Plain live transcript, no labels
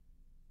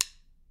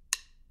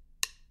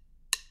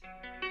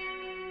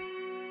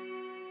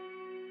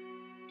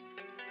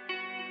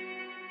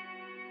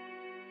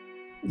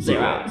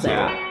0.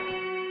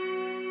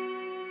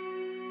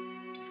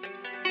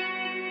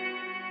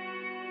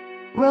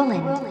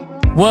 Rolling.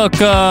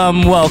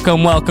 Welcome,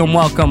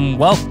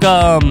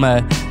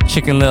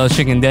 Chicken Little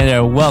Chicken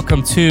Dinner.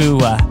 Welcome to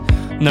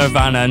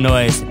Nirvana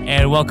Noize,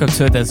 and welcome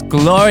to this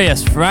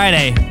glorious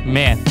Friday,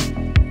 man.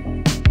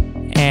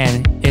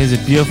 And it is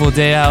a beautiful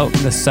day out.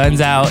 The sun's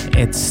out.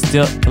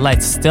 The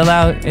light's still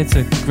out. It's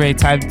a great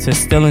time to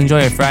still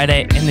enjoy your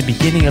Friday and the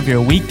beginning of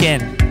your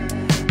weekend.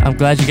 I'm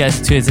glad you guys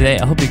tuned in today.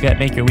 I hope you guys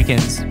make your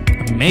weekends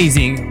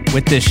amazing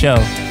with this show.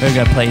 We're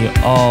gonna play you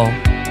all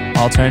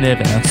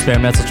alternative and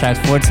experimental tracks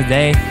for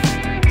today.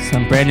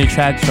 Some brand new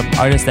tracks from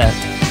artists that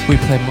we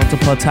play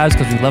multiple times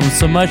because we love them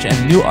so much,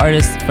 and new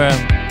artists from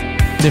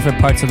different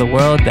parts of the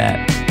world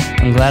that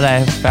I'm glad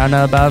I found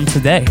out about them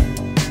today.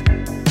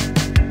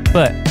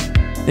 But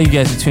thank you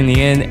guys for tuning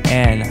in,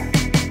 and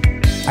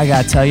I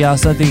gotta tell y'all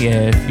something.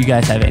 If you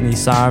guys have any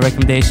song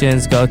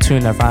recommendations, go to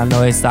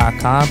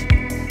nirvananoise.com.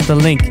 The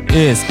link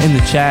is in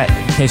the chat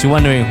in case you're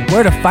wondering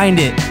where to find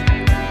it.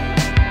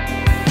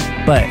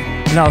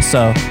 And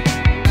also,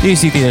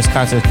 UC Theater's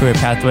Concert Career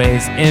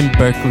Pathways in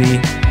Berkeley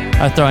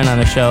are throwing on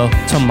a show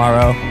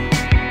tomorrow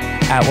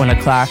at 1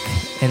 o'clock,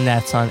 and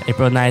that's on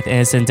April 9th,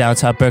 and it's in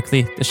downtown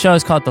Berkeley. The show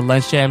is called The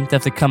Lunch Jam.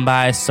 Definitely come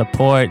by,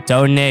 support,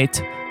 donate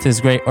to this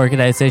great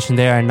organization.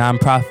 They are a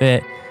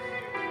nonprofit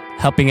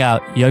helping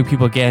out young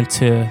people get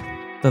into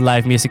the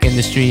live music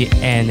industry,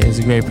 and it's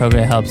a great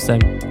program that helps them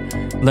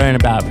learn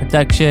about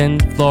production,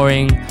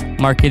 flooring,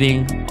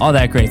 marketing, all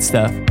that great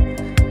stuff.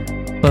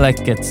 But let's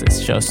get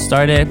this show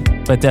started.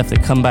 But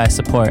definitely come by,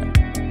 support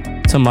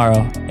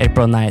tomorrow,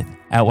 April 9th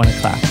at 1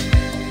 o'clock.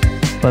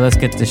 But let's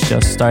get this show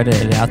started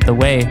and out the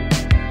way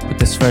with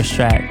this first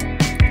track.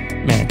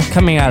 Man,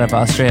 coming out of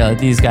Australia,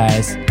 these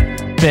guys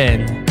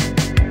been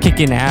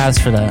kicking ass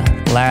for the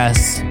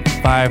last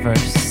 5 or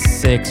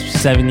 6 or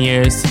 7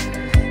 years.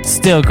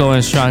 Still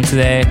going strong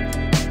today.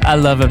 I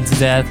love them to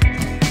death.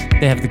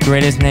 They have the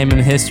greatest name in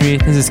history.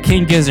 This is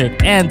King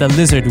Gizzard and the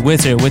Lizard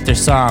Wizard with their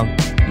song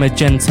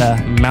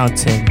Magenta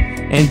Mountain.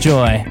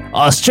 Enjoy,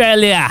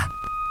 Australia!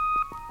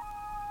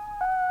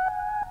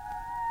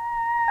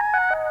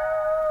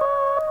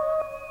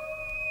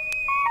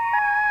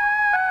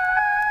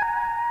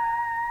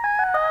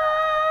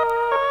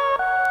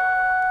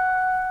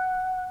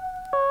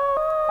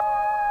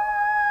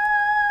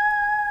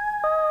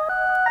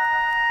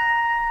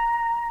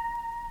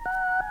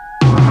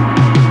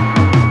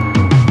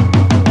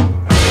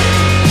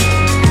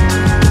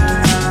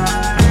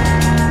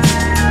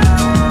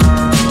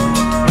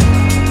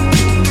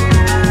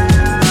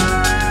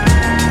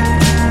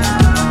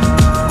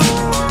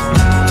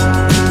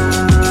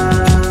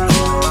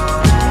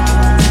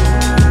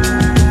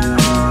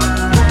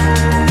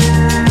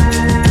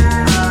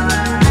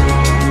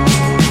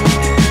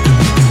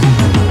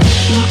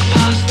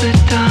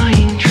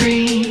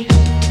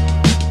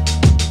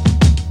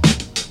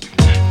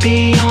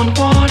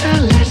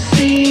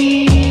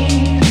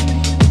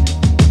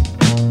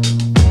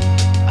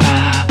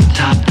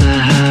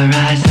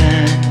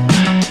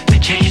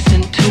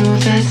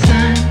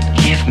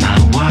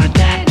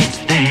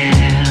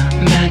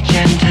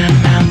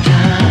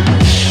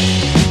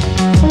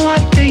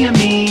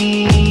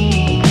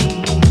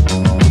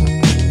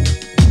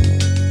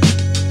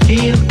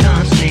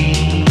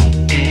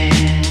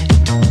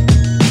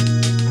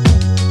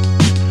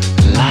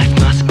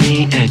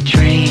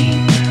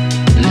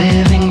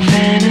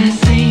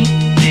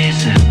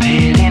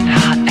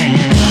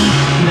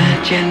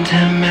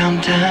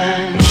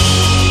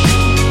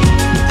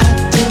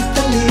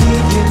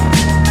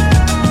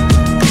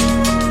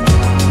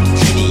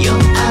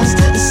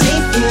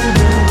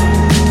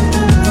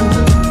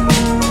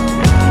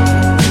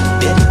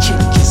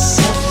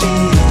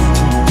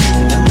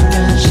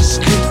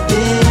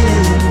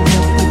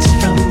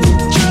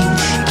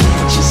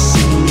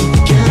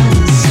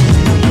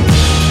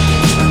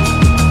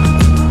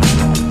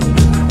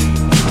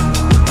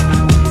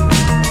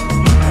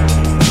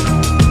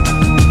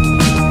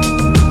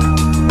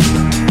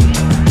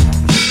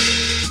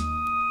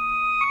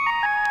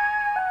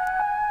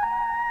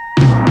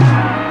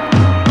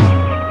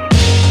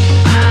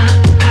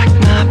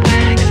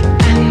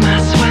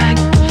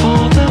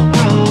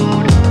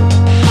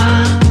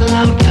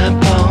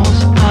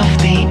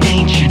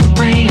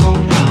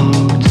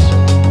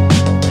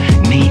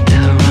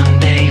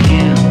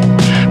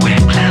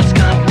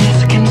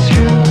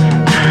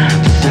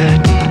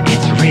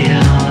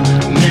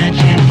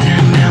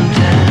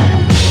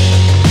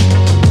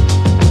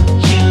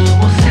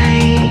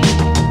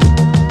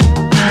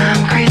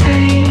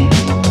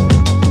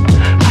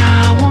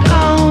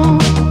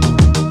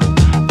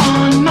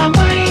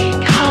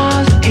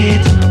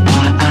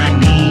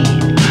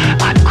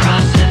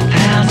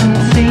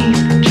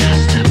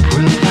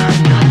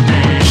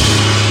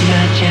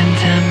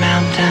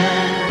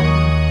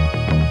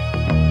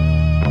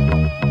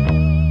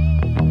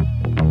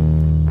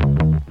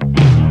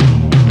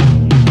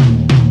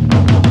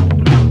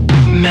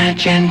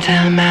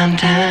 Magenta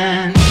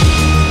Mountain.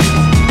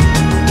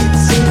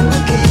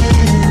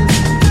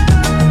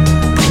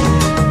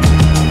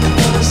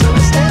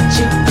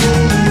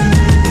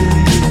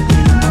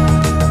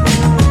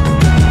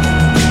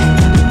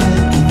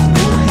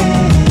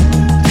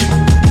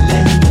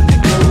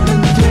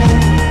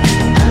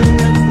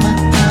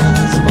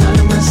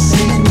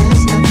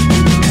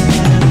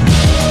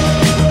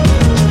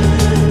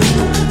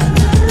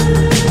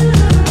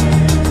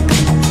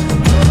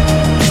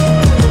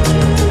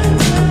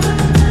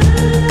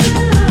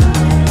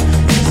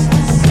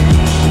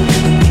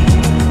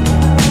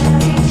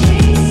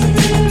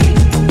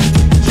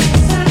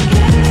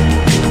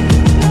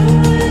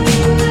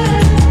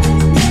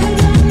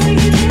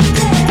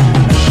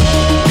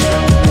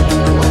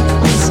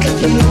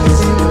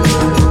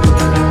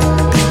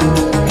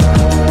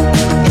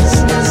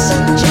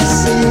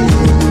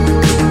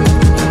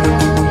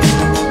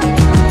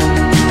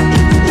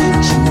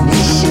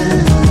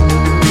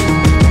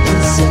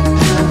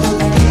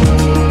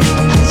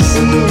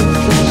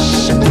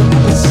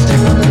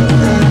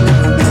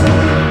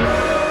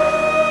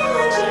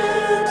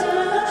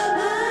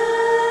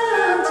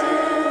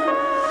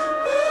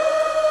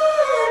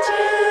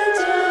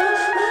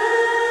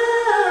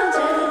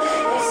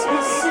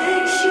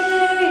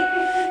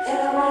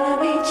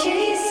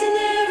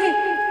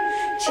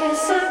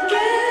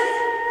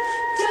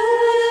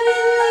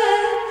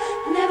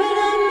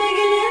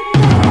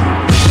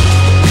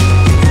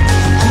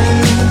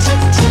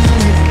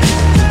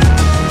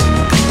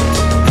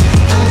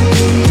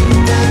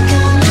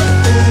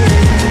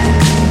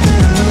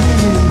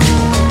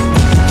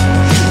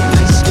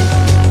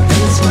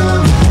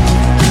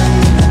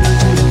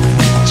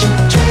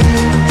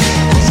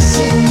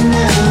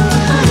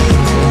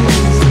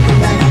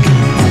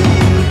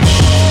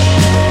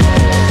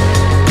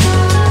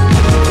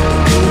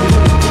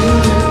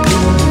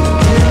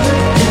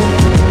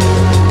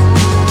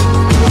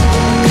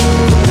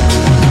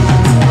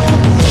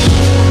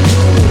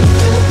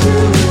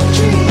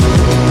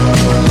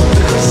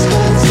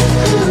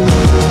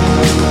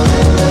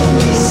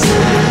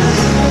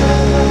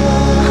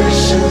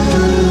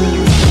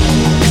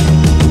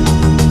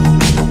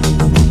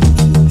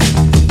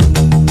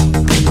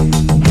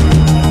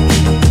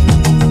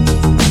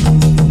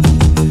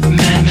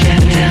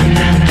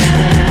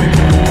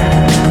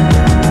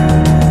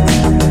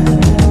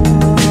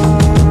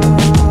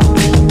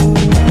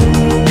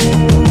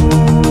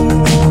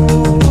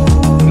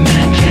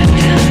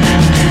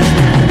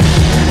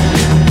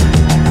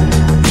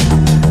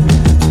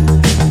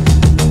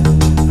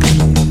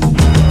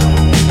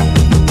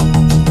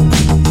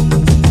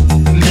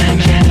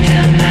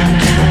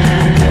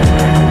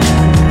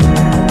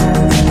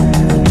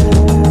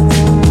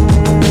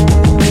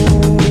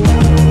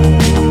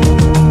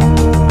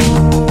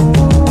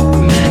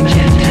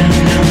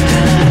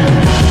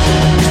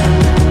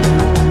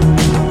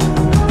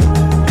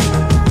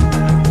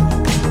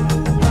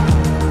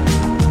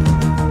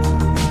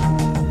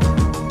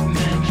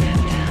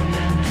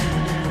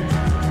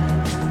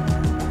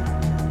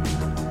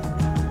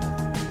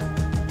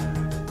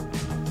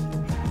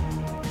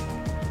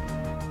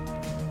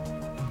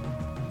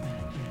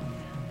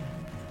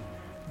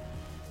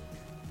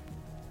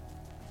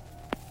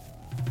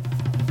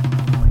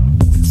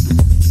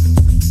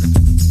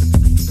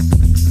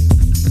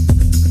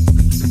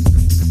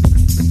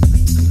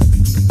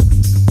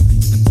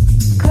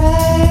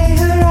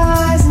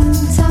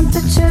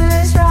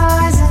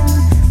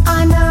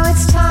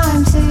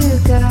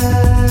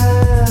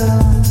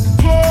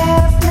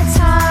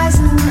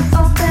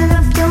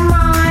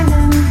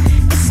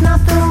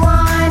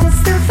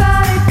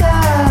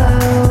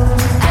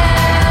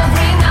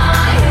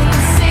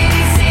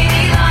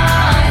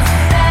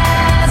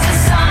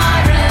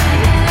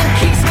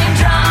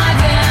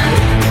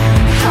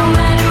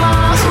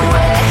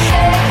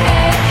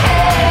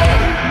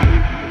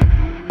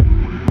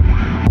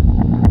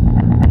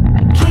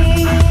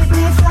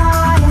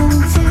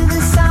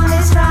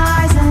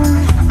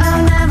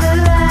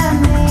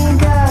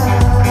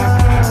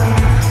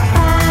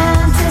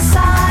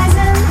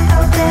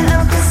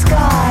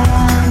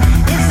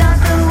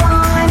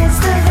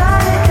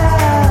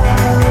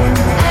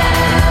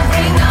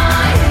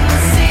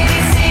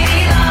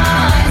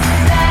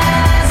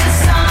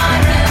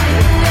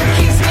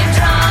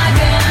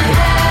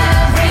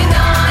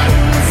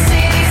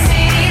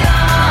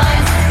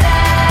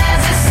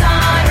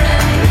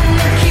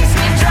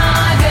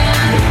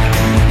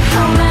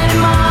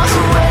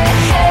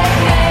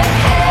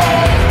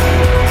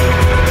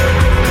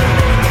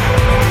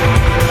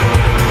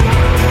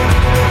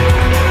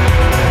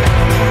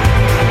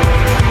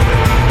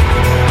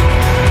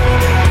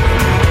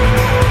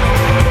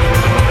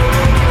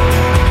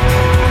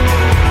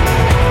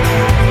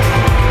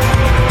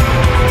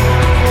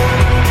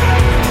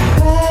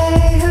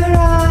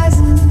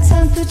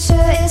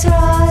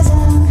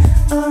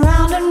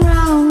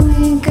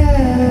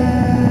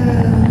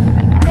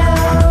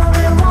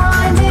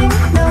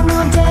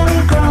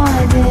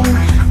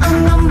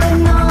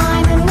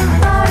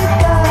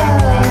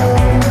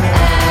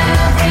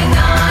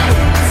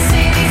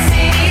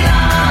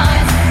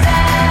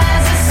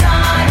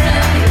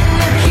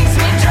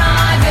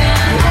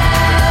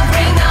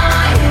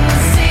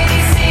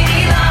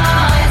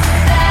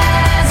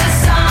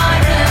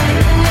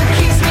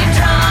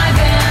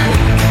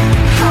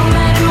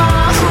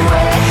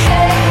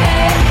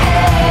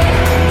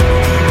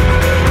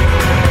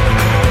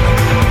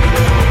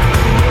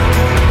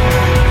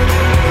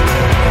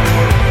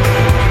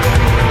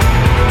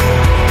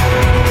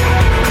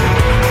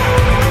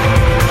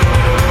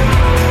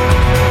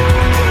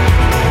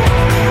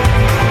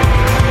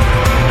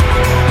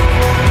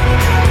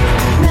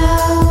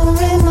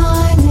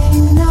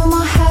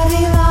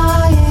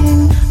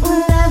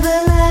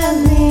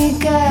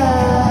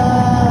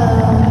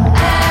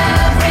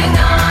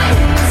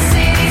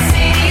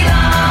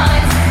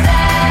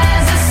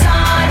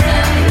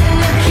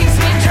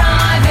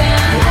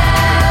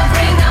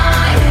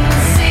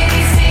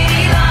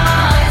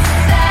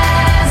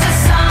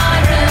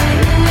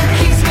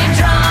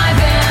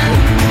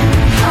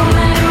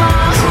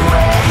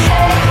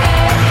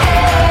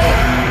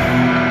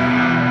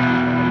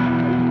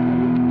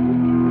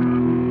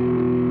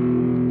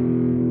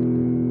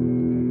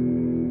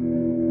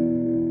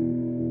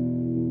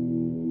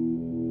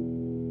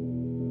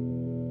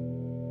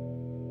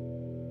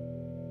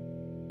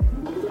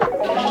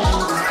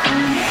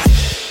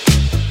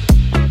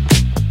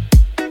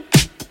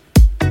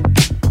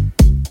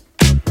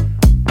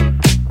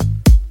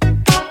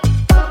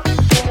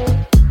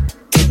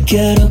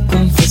 Quiero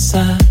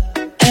confesar,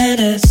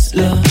 eres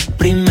lo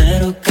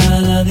primero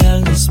cada día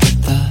al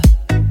despertar.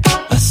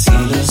 Así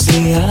los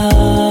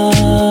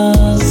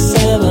días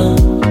se van.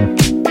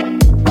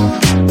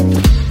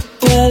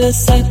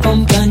 Puedes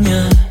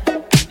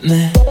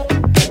acompañarme,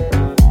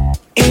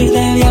 ir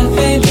de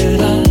viaje y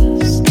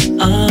verás.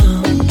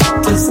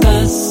 Tú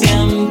estás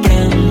siempre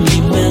en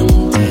mi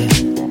mente.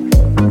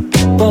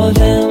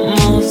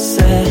 Podemos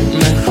ser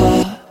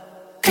mejor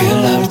que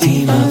la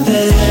última vez.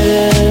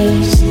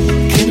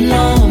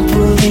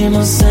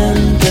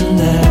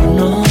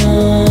 Entendernos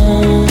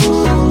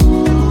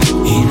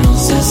y nos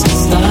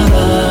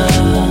desgastaba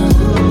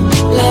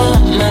la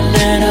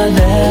manera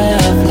de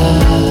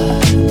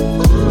hablar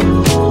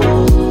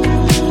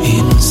y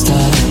no está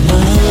de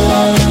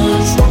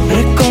más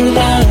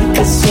recordar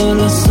que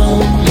solo son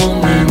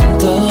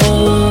momentos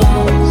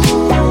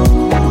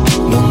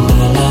donde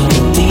la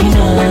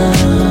rutina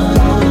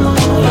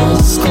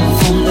nos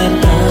confunde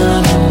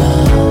nada más.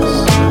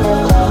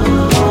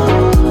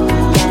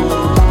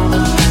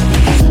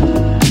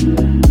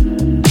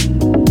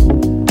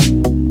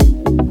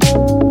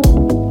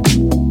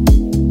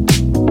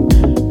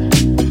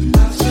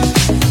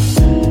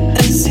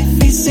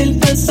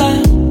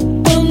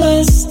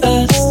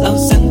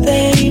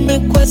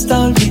 Cuesta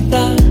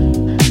olvidar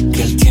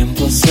que el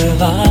tiempo se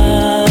va.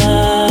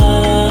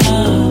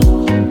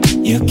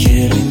 Yo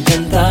quiero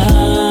intentar,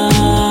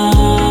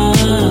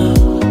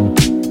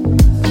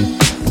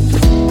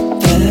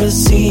 pero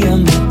si yo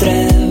me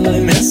atrevo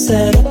y me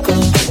acerco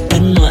de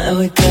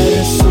nuevo y que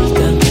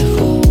resulte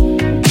mejor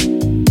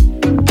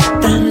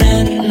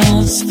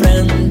tenernos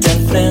frente a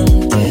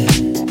frente,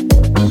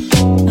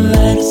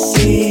 ver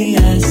si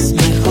es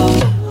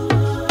mejor.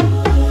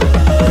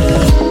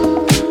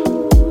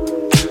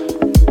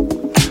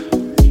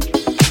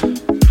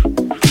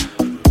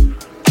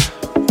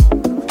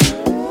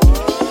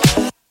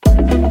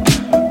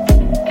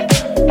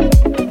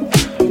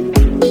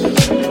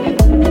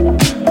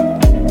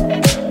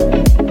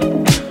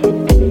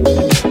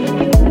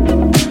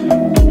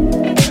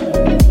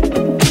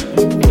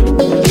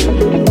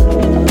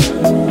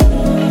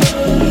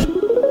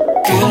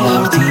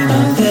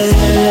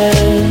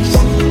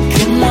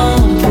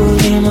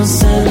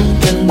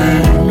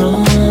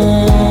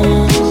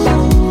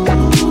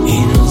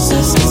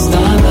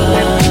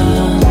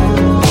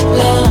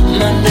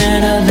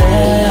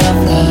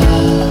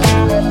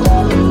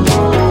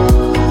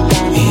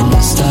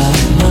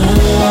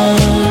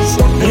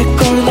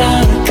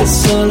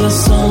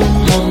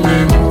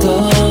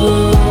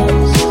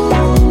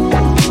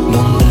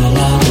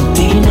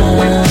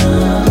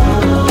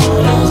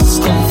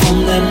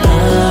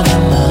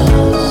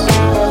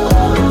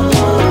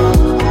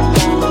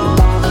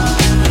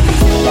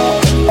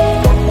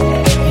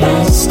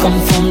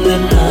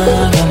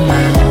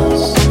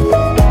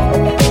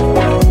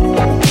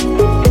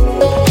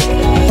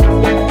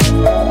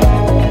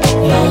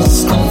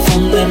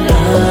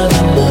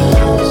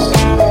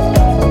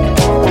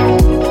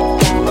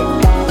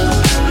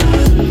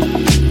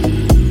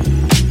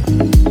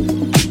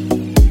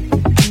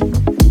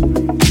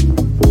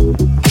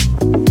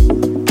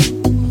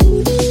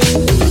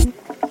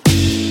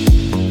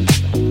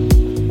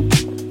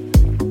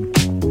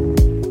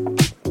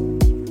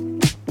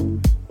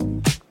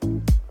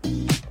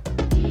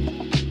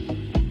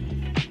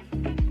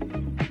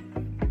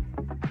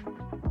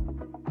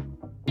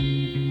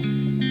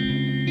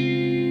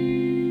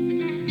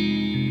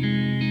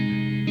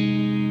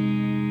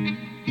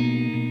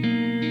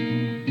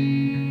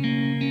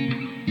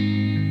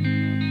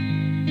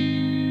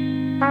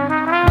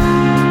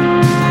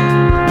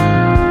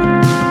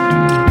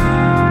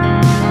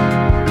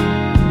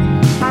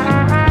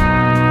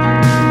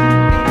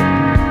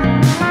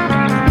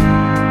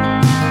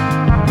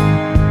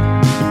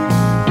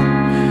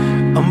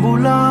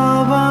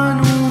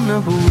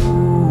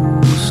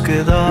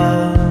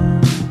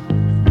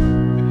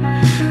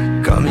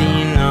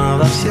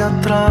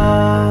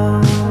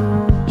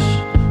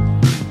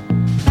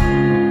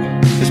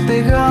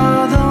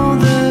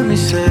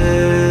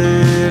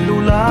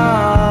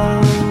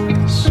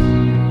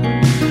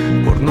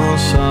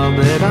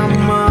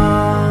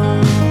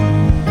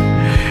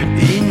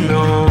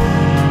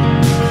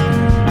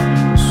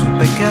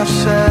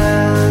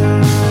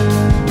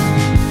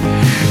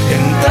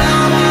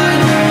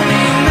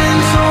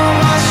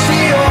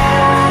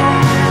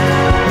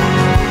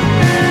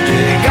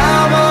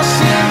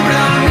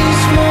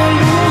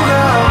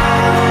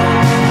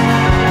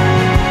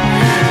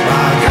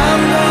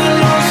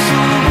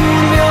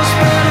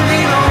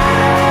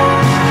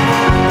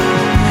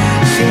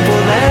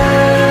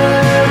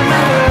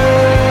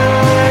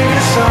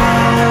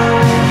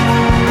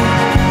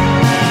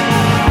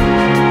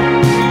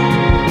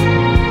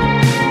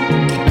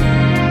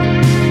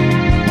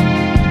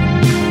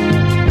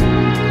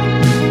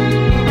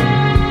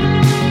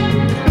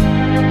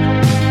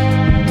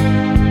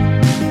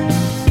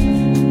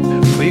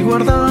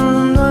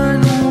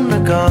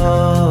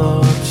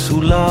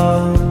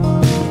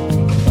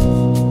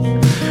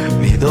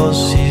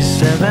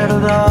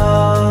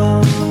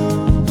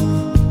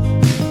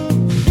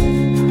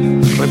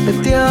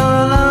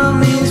 repetía la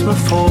misma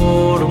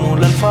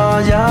fórmula al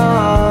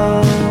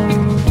fallar,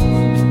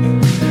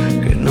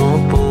 que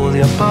no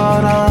podía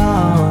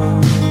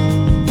parar.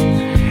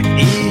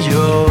 Y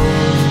yo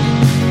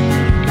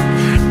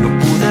no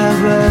pude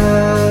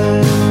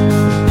ver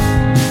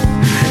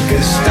que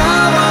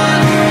estaba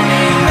en un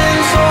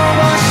inmenso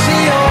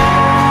vacío.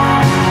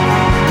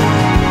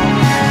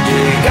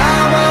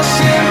 Llegaba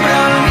siempre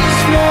al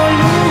mismo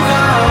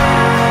lugar,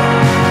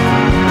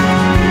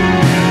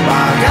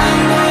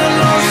 vagando en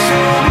los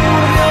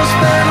suburbios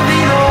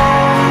perdidos,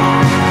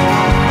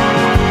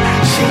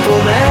 sin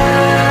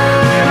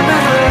poderme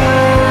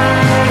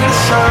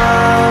regresar,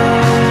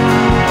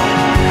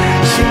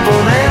 sin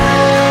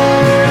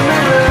poderme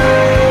regresar.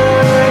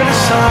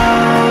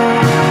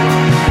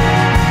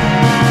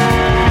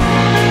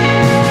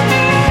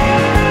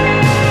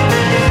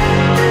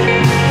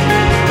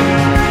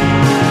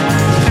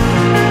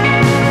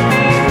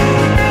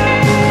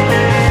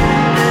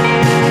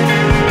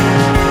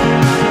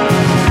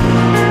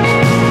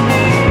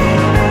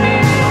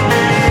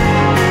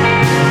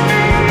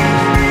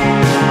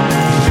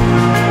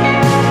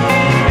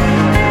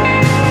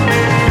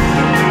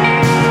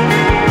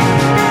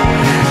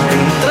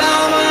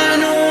 Entraba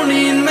en un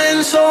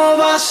inmenso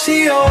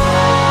vacío.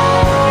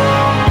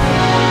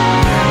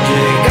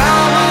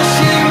 Llegaba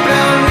siempre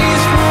al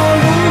mismo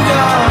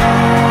lugar,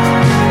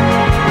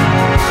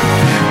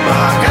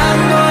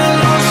 vagando en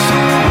los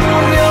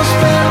suburbios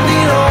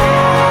perdidos,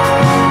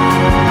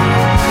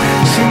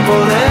 sin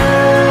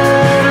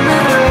poderme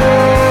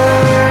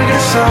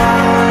regresar.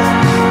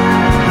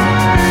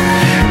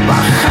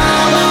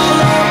 Bajaba a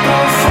lo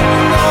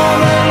profundo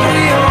del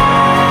río,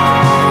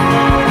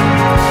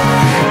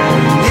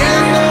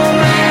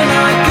 hundiéndome en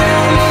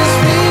aquel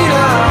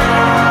inspirar.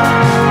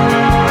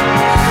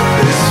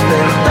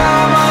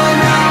 Despertaba y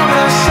me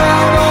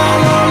abrazaba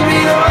al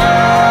olvido,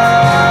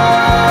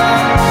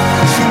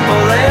 sin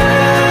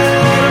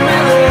poderme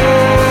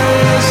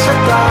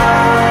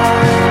desatar,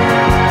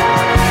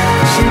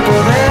 sin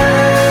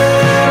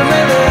poderme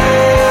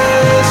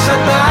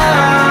desatar.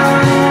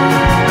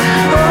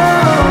 Oh.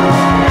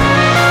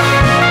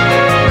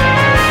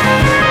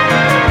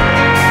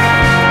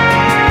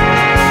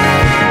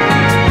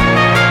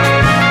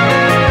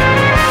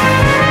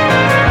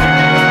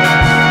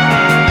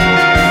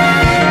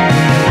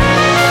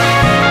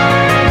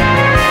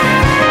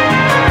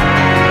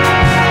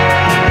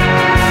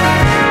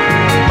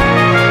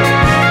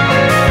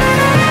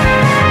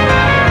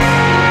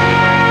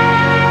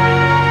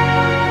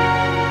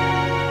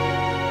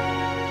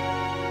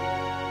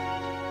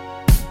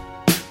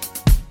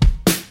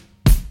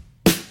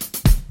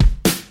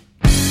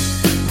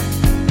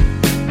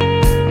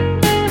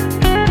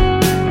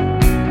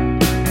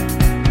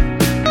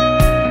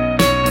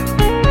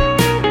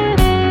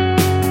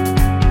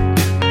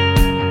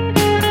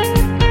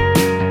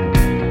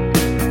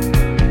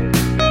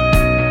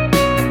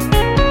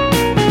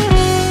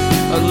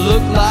 I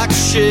look like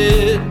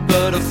shit,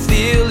 but I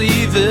feel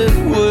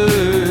even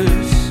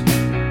worse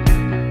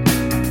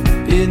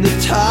in the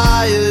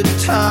tired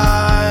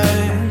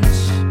times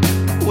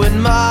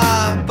when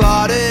my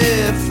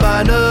body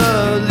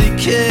finally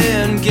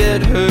can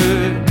get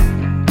hurt.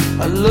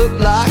 I look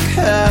like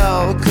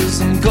hell,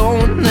 'cause I'm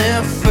going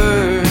there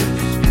first.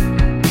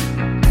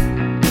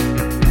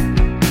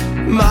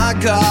 My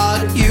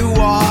God, you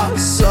are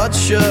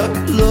such a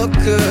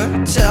looker.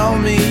 Tell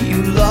me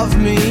you love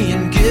me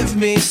and give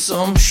me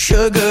some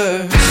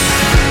sugar.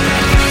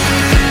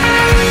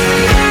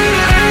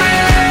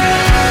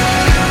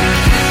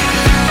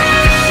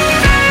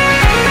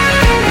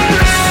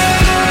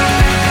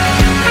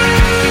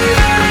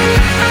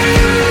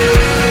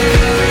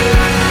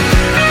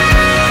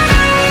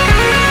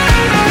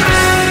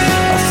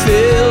 I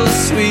feel a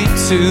sweet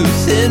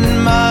tooth in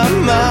my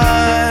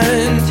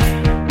mind.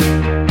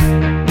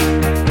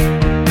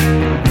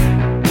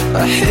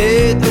 I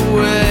hate the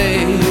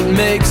way it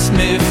makes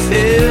me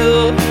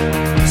feel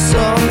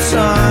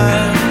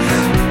sometimes.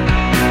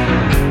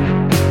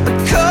 I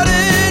cut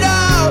it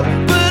out,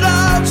 but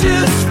I'll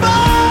just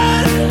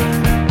find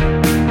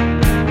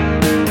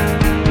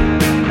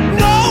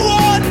no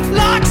one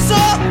likes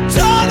a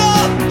ton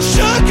of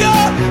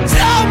sugar.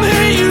 Tell me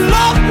you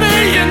love me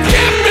and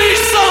give me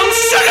some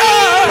sugar.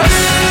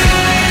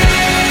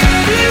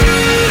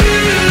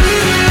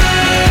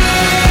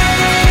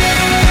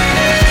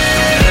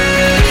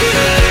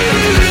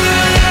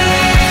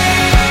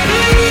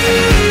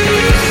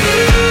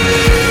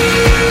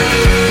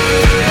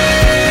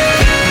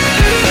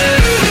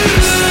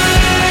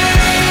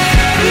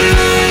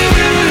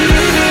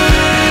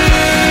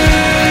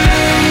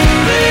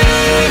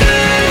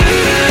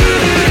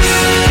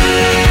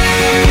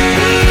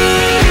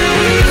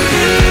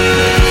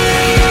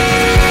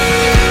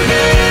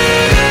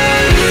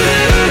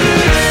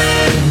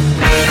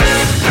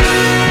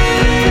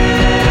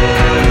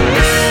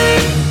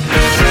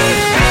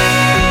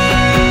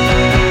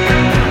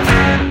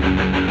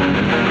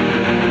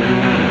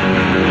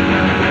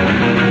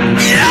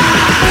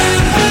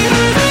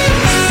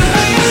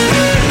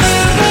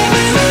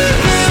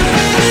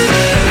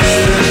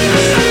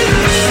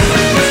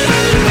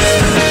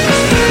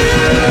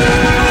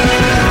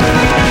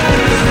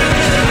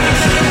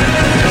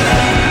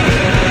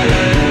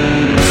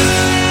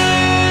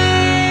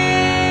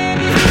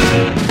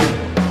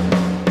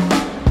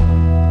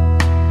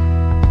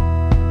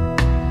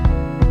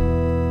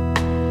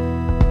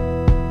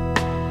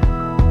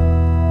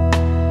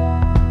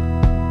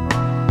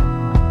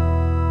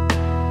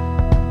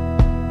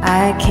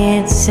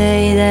 can't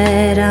say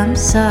that I'm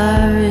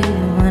sorry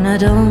when I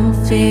don't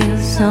feel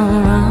so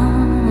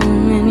wrong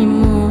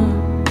anymore.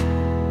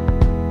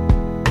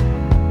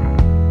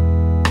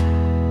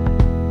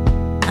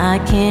 I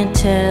can't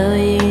tell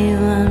you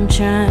I'm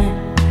trying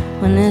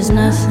when there's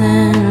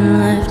nothing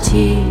left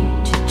here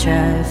to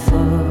try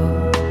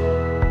for.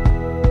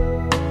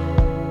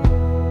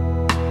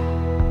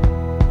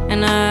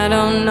 And I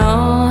don't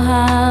know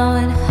how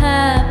it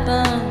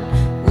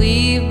happened.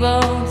 We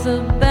both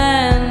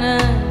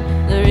abandoned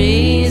the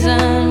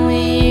reason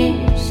we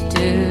used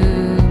to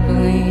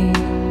believe.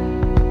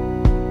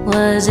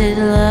 Was it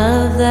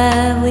love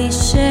that we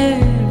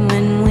shared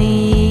when we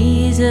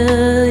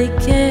easily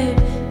cared?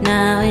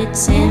 Now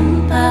it's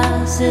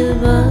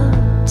impossible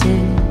to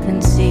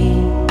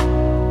conceive.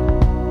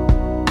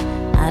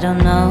 I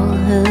don't know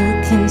who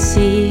can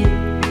see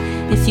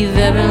if you've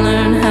ever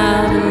learned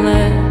how to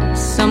let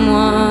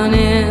someone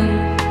in.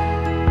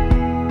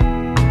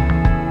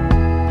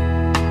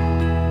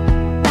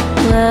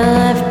 Well,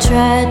 I've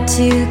tried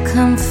to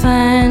come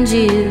find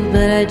you,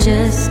 but I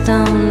just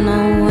don't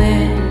know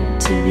where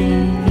to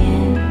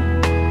begin.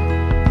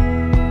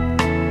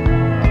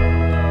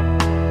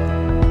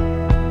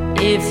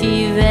 If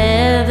you've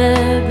ever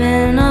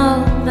been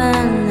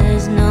open,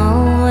 there's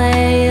no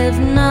way of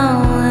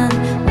knowing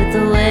with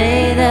the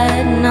way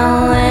that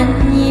knowing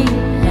you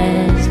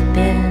has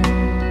been.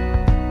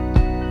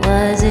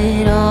 Was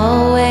it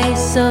always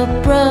so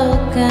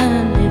broken?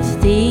 If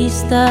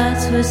these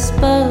thoughts were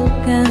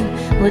spoken,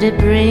 would it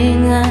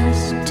bring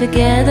us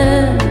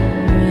together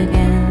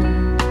again?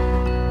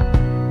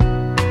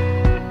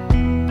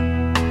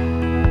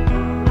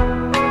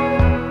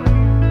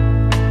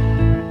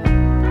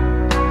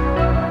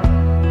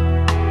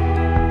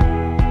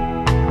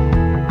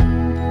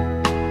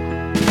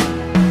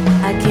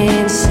 I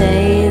can't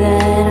say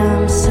that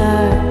I'm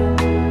sorry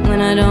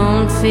when I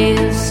don't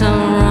feel so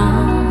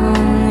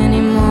wrong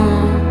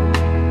anymore.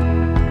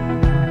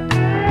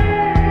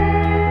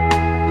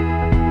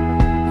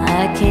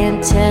 I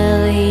can't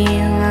tell you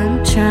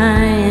I'm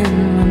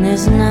trying when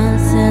there's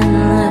nothing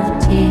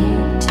left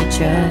here to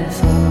try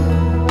for.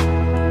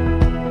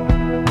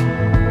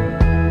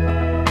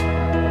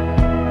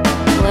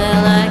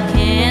 Well, I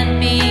can't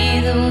be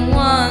the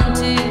one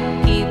to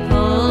keep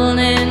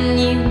holding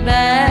you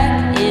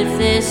back. If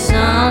there's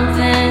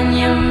something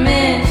you're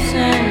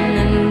missing,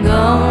 then go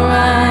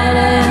right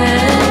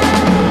ahead.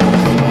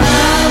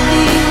 I'll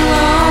be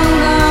long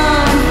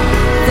gone.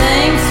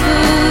 Thanks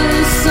for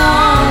the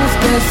songs.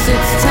 Guess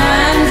it's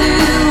time to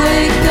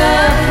wake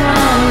up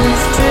from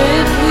this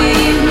trip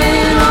we've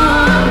been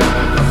on.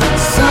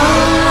 So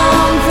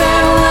long,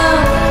 farewell.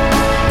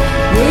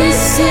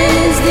 This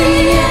is the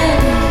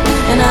end,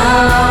 and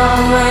I'll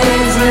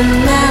always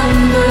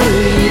remember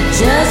you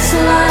just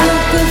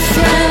like a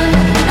friend.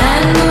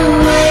 And the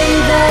way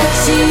that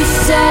you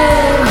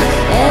said,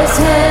 as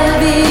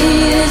heavy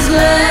as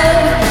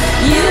lead,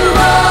 you've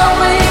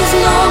always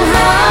known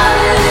how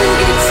to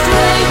get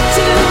straight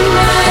to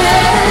my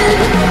head.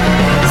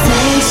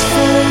 Thanks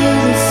for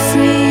the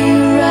free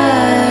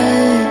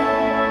ride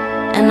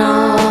and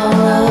all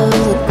of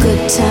the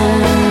good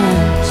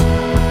times.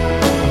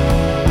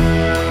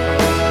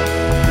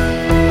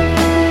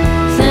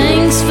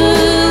 Thanks for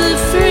the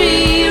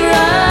free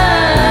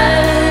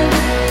ride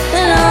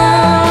and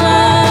all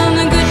of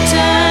the good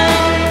times.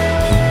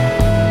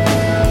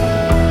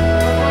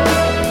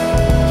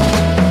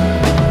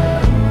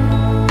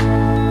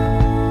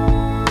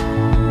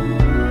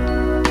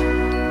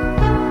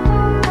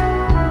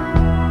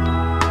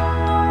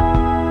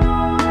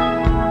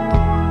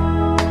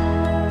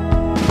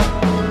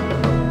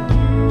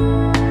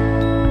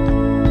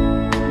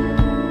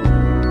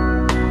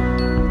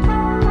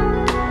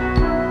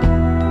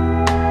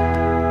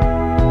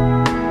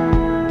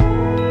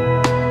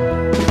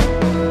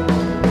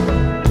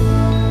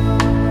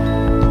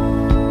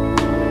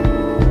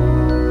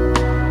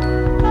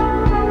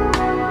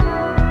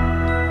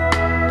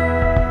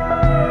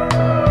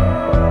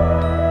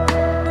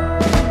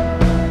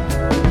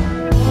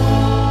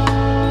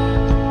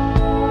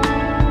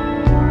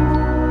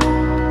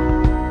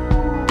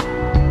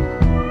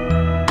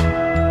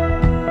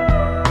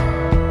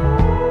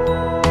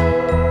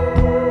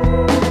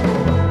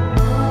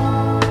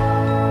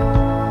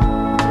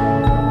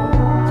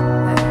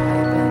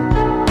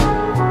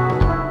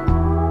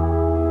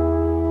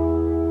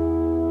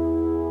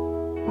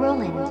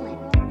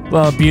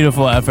 Well,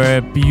 beautiful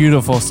effort,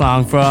 beautiful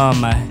song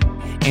from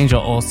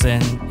Angel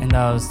Olsen, and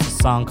that was the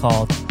song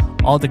called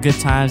All the Good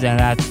Times, and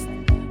that's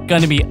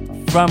gonna be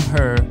from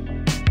her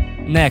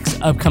next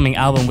upcoming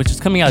album, which is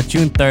coming out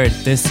June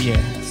 3rd this year.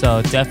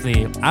 So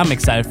definitely, I'm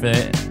excited for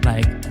it.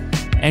 Like,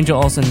 Angel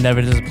Olsen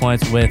never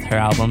disappoints with her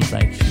albums.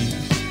 Like, she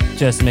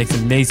just makes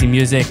amazing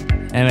music,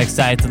 and I'm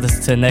excited to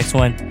listen to the next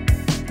one.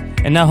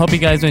 And I hope you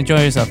guys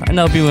enjoy yourself. I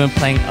know people have been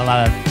playing a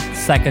lot of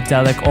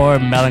psychedelic or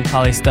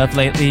melancholy stuff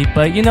lately,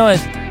 but you know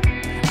what?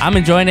 I'm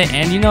enjoying it,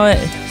 and you know what?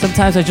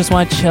 Sometimes I just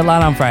want to chill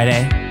out on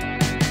Friday.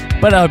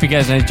 But I hope you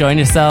guys are enjoying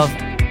yourself.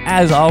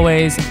 as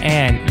always,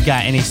 and you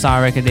got any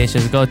song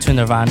recommendations, go to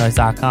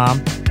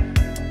nirvananoise.com,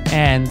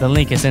 and the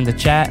link is in the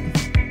chat.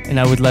 And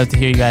I would love to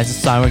hear you guys'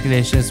 song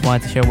recommendations.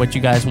 Want to hear what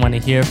you guys want to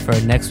hear for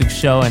next week's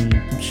show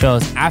and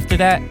shows after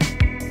that.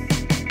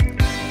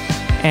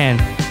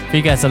 And for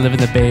you guys that live in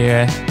the Bay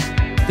Area,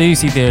 the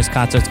UC Theater's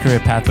Concerts Career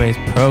Pathways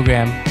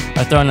program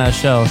are throwing on a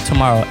show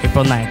tomorrow,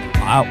 April 9th,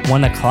 at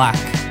 1 o'clock.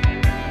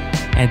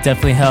 And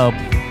definitely help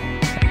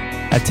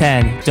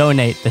attend,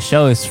 donate. The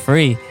show is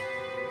free.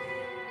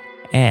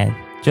 And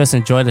just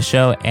enjoy the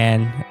show.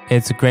 And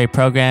it's a great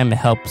program. It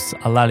helps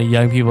a lot of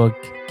young people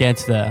get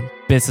into the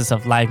business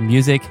of live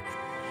music.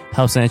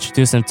 Helps them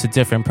introduce them to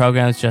different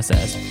programs, just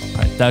as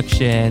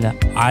production,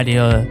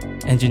 audio,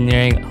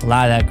 engineering, a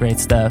lot of that great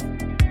stuff.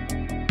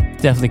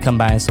 Definitely come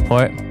by and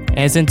support. And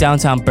it's in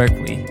downtown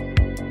Berkeley.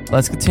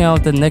 Let's continue on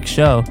with the next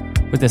show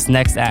with this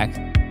next act.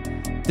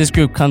 This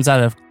group comes out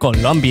of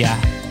Colombia,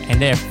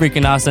 and they're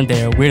freaking awesome.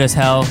 They're weird as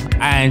hell.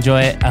 I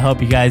enjoy it. I hope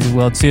you guys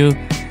will too.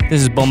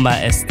 This is Bomba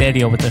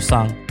Estéreo with their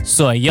song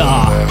Soy Yo.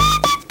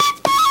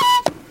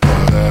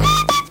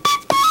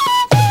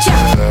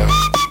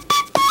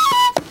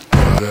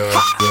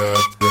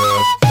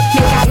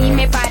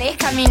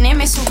 Caminé,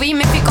 me subí,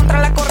 me fui contra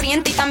la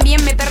corriente y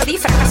también me perdí,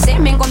 fracasé,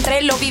 me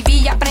encontré, lo viví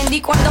y aprendí.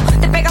 Cuando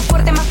te pegas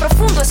fuerte, más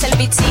profundo es el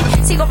beat, sí.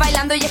 Sigo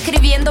bailando y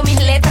escribiendo mis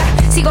letras,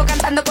 sigo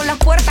cantando con las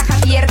puertas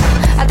abiertas,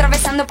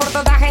 atravesando por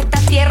toda esta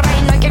tierra,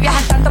 y no hay que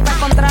viajar tanto para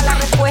encontrar la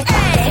respuesta.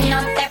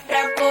 No te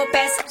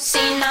preocupes si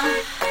no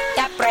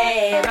te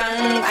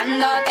aprueban,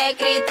 cuando te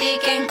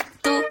critiquen,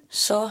 tú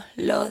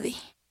solo di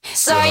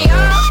soy yo.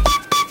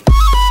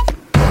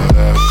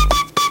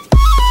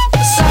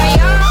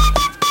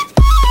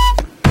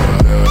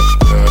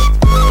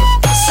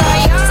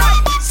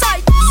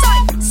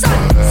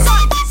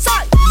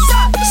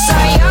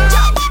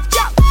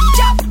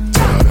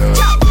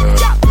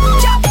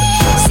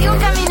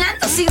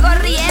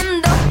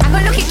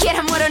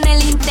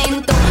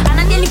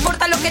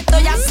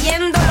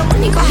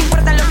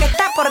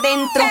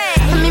 Dentro.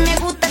 A mí me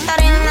gusta estar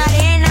en la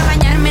arena,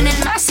 bañarme en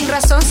el mar sin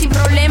razón, sin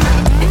problema.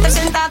 Estoy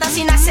sentada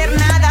sin hacer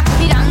nada,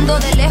 mirando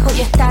de lejos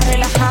y estar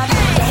relajada.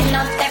 Que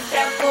no te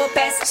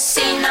preocupes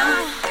si no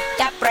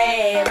te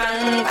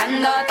aprueban,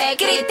 cuando te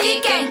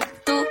critiquen,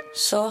 tú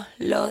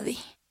solo di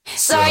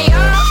soy yo.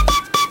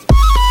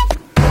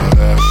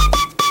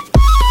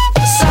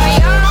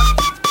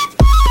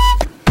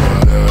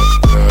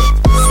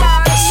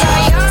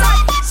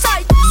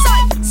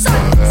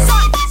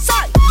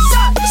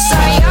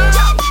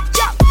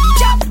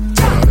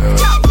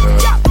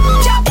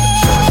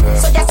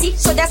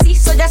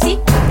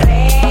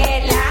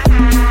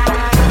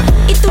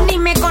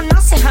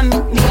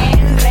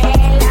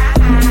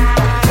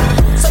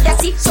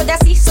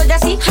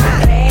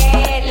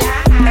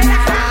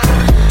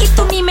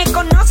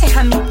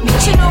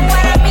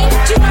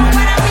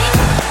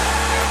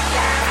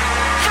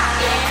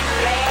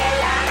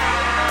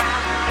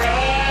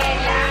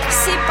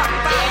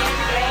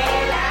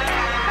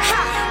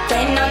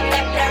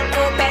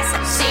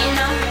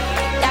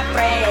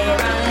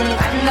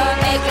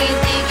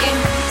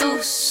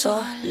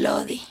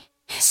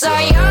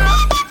 Soy yo.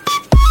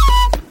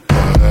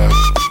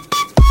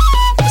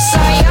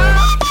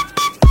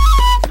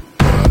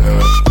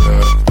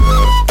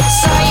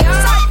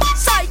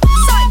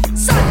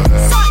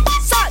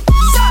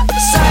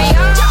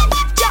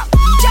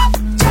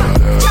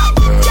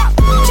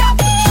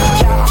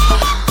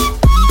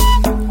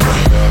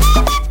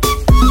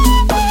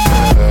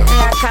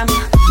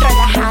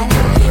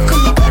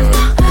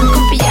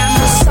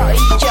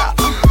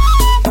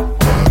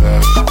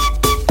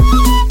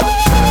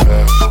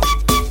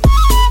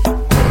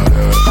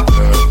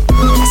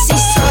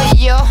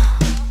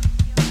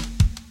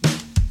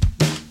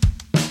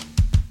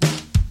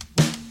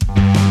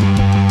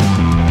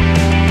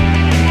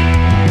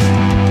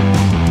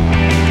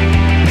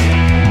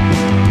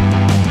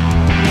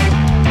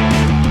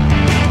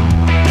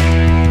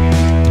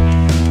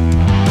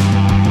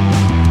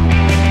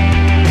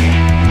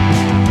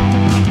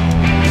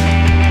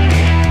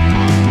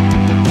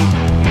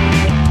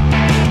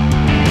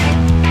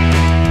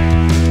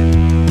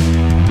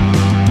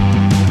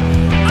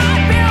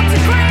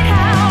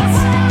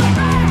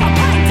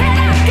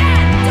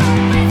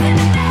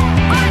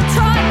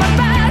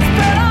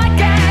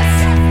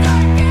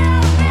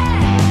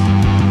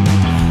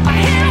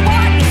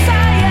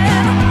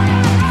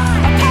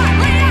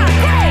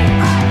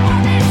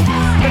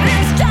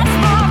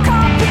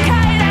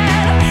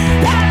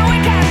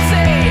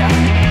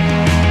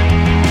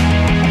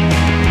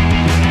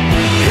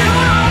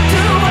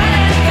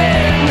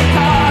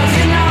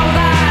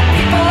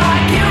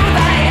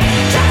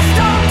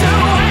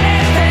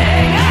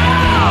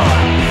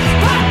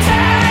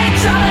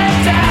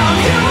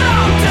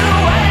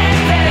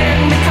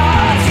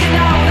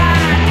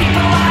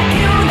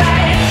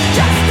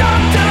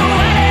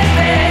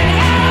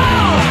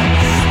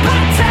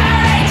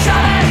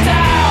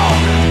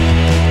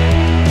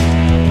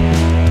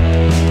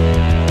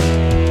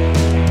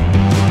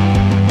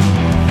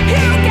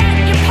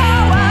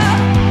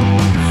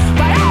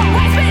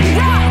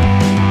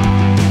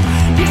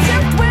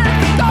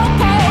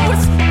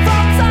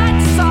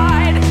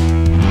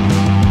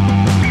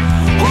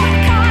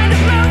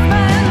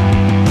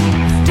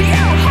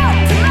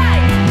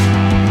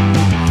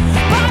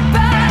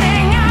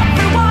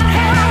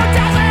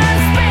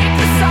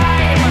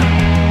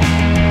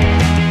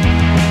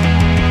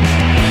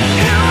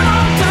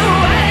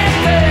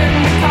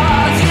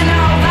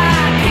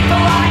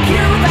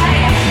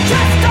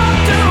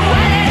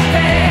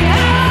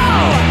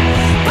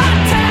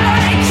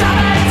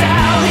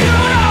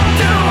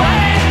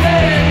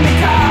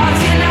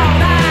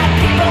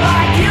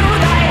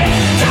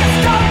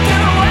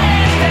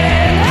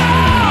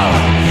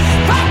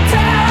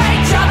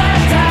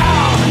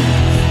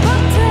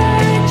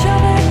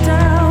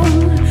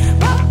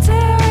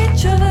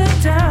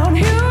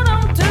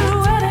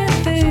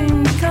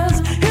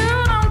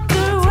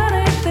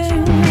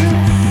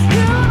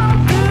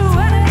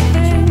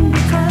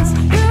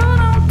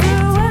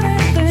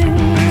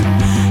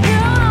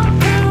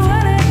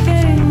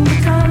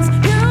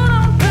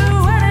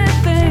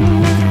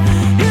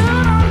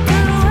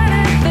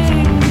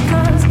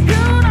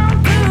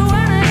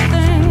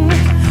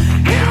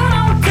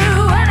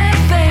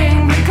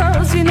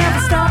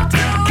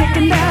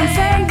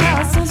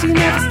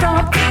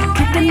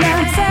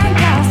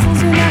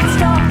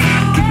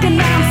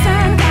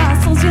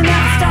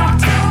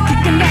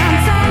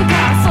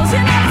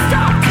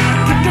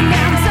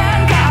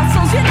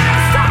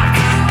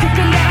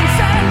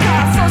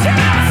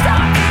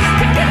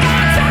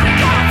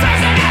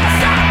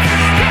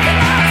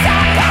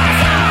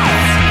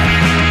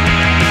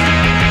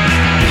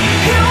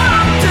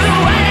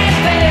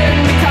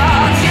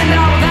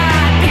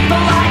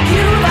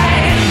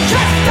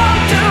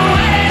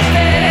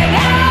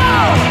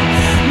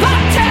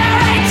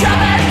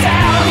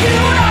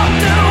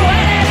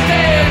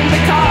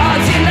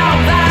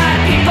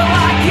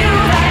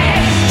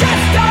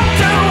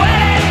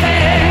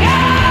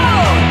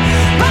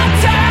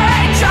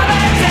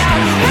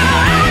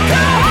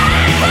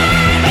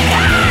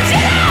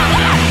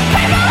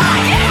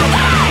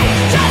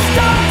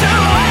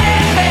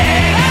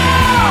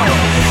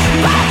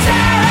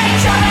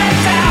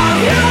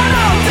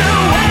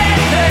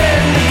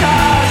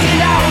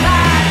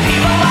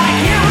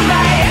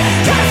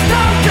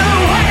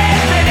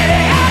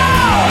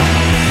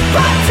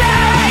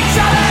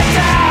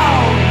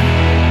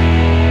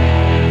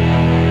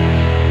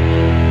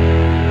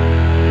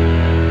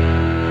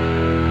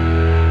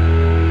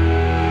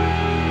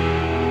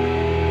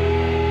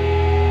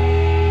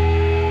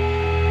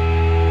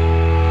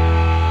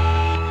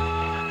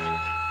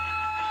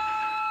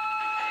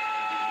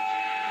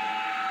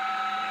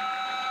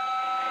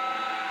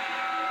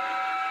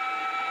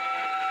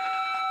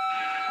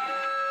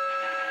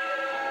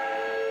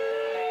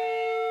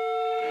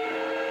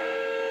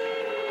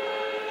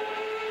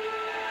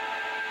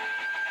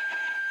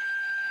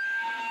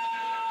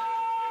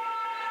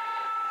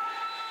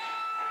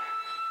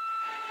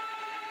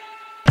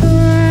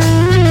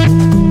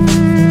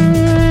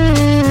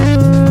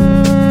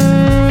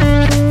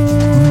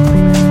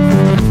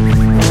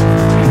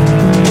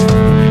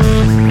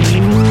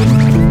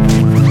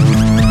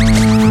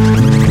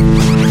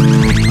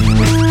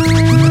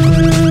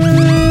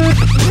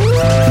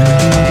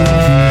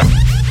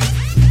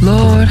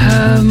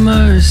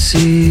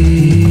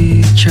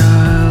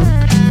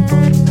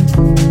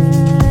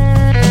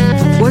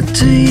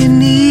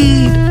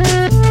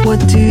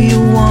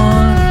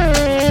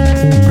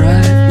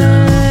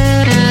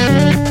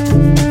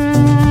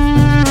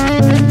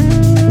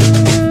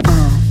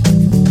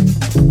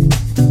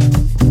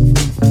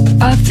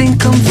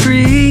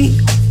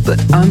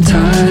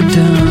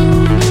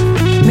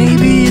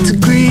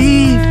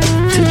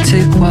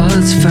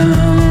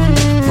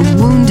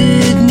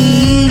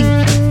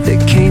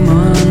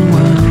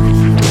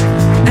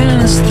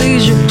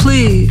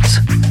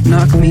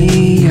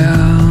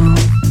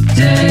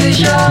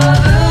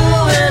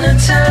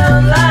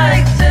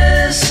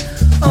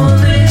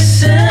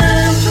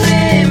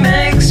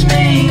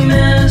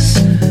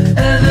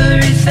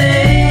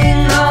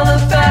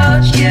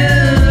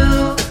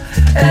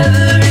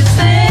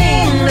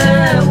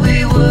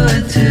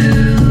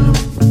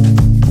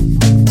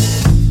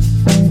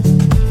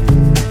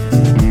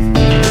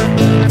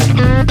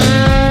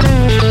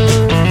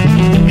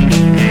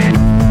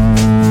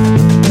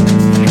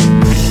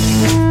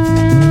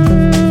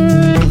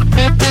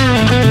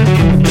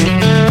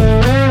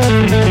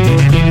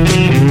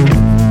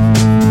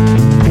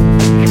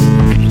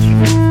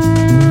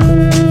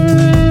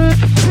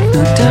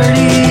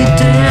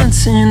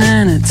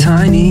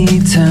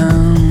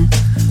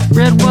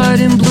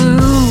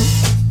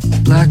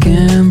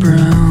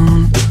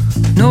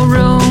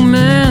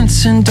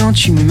 dancing,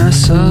 don't you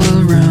mess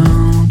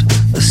around.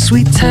 A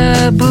sweet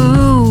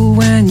taboo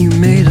when you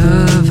made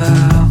a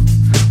vow.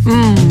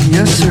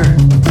 Yes sir.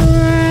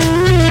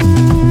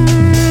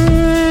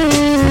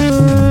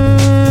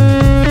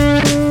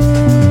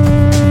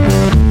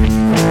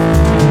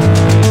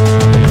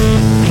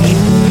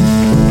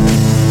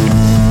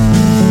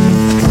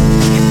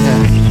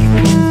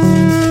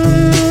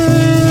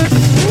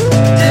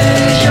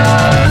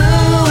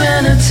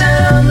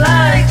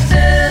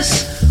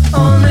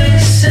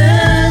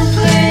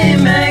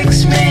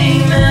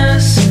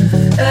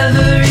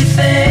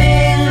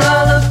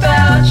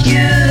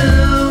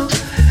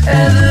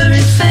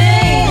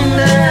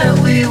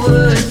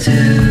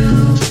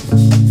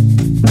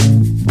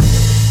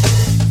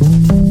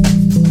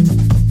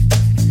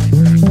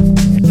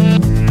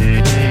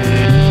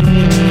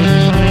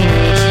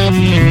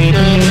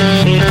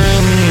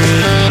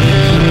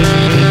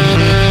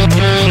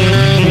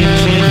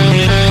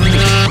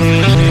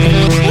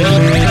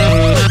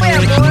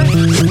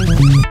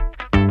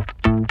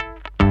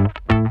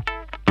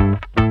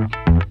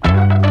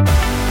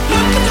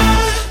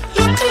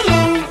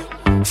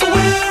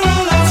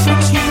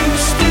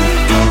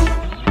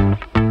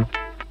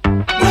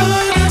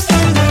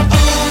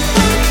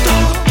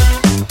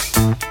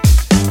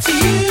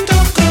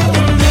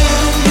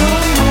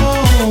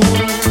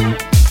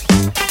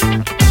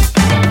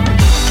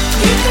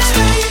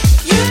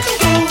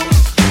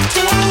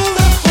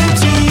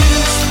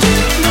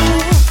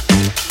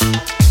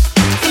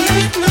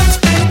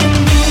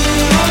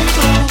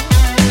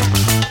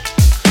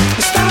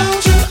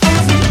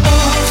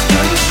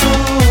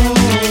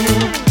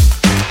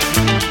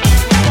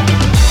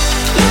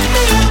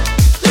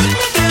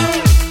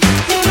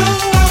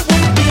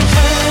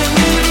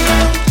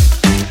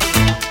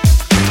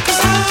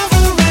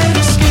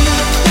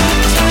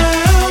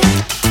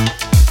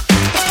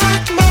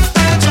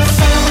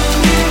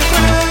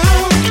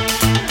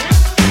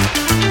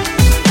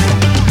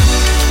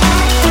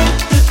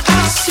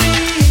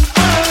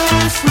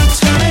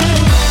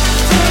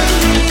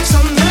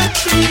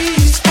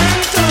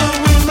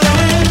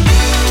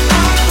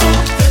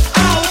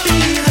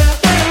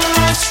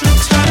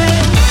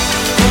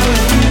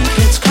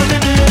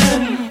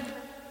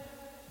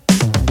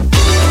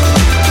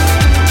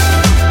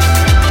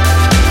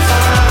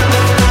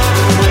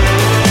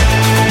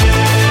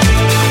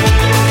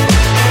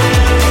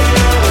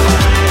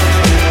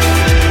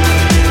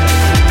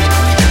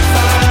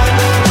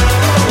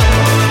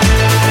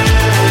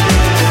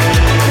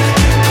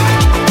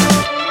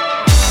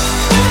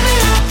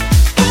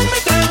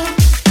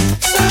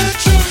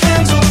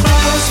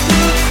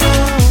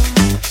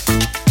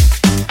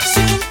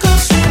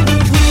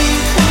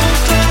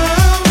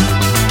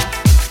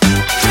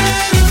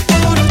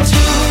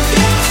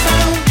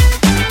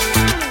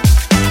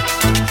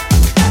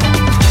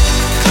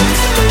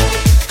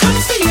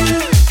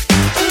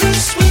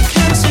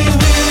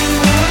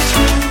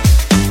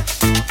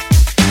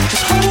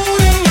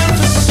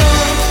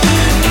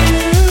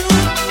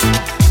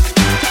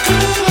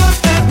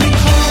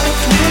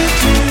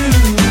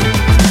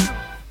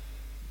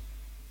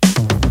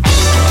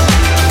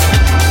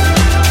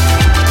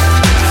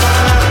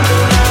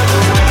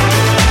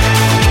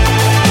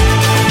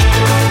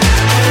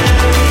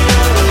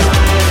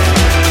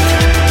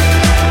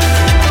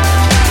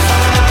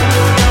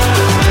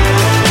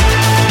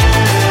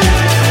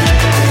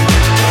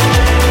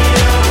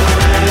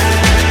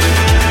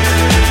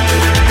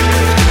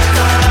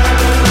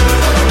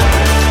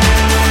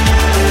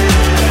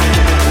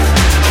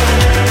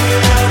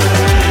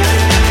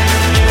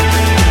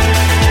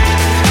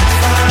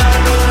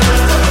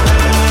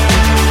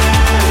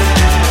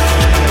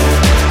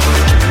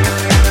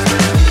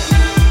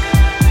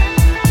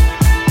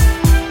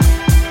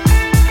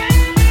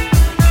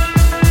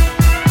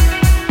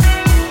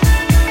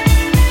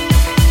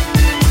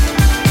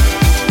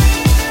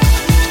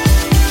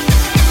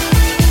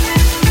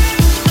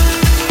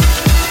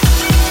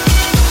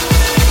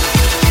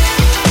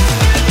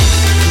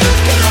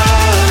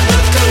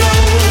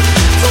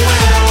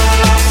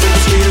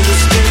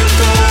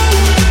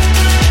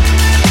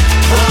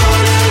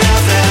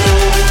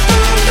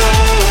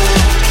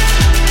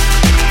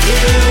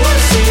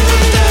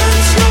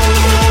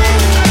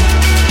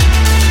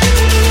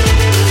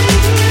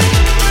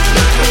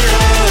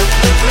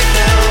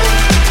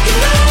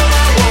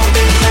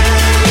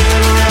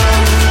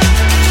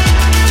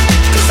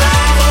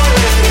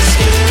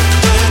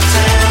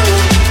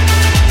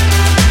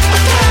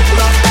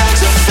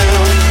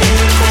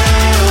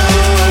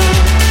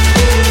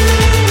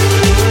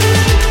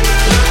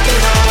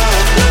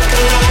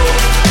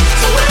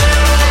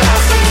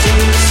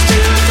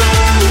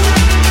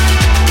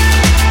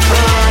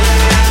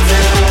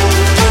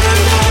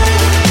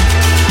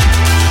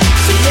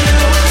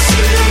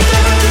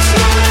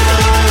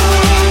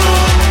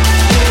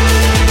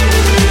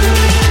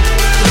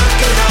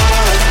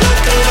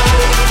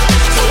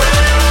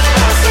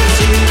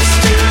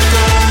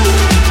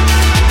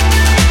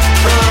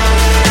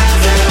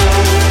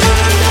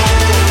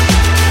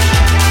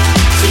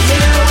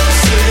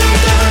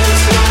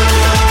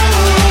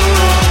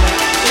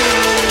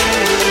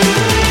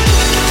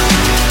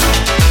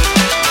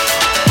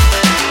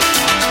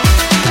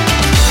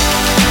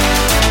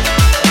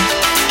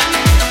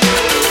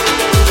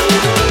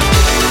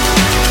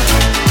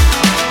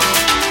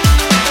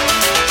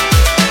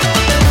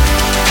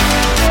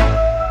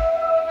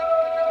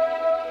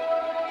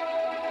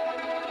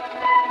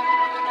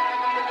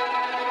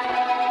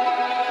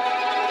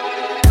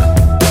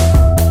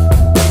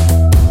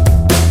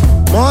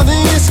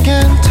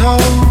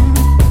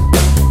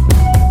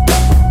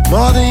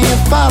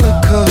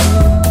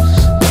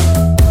 coast,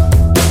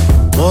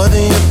 more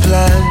than your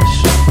blush.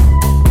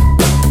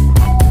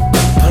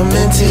 I'm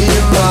into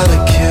your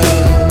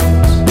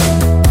molecules.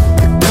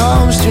 The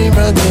calm stream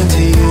runs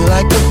into you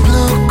like a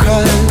blue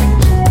crush.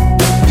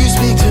 You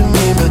speak to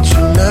me but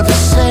you never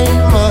say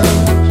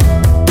much.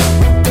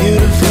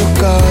 Beautiful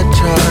God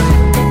child,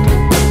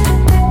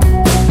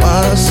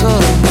 wild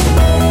soul.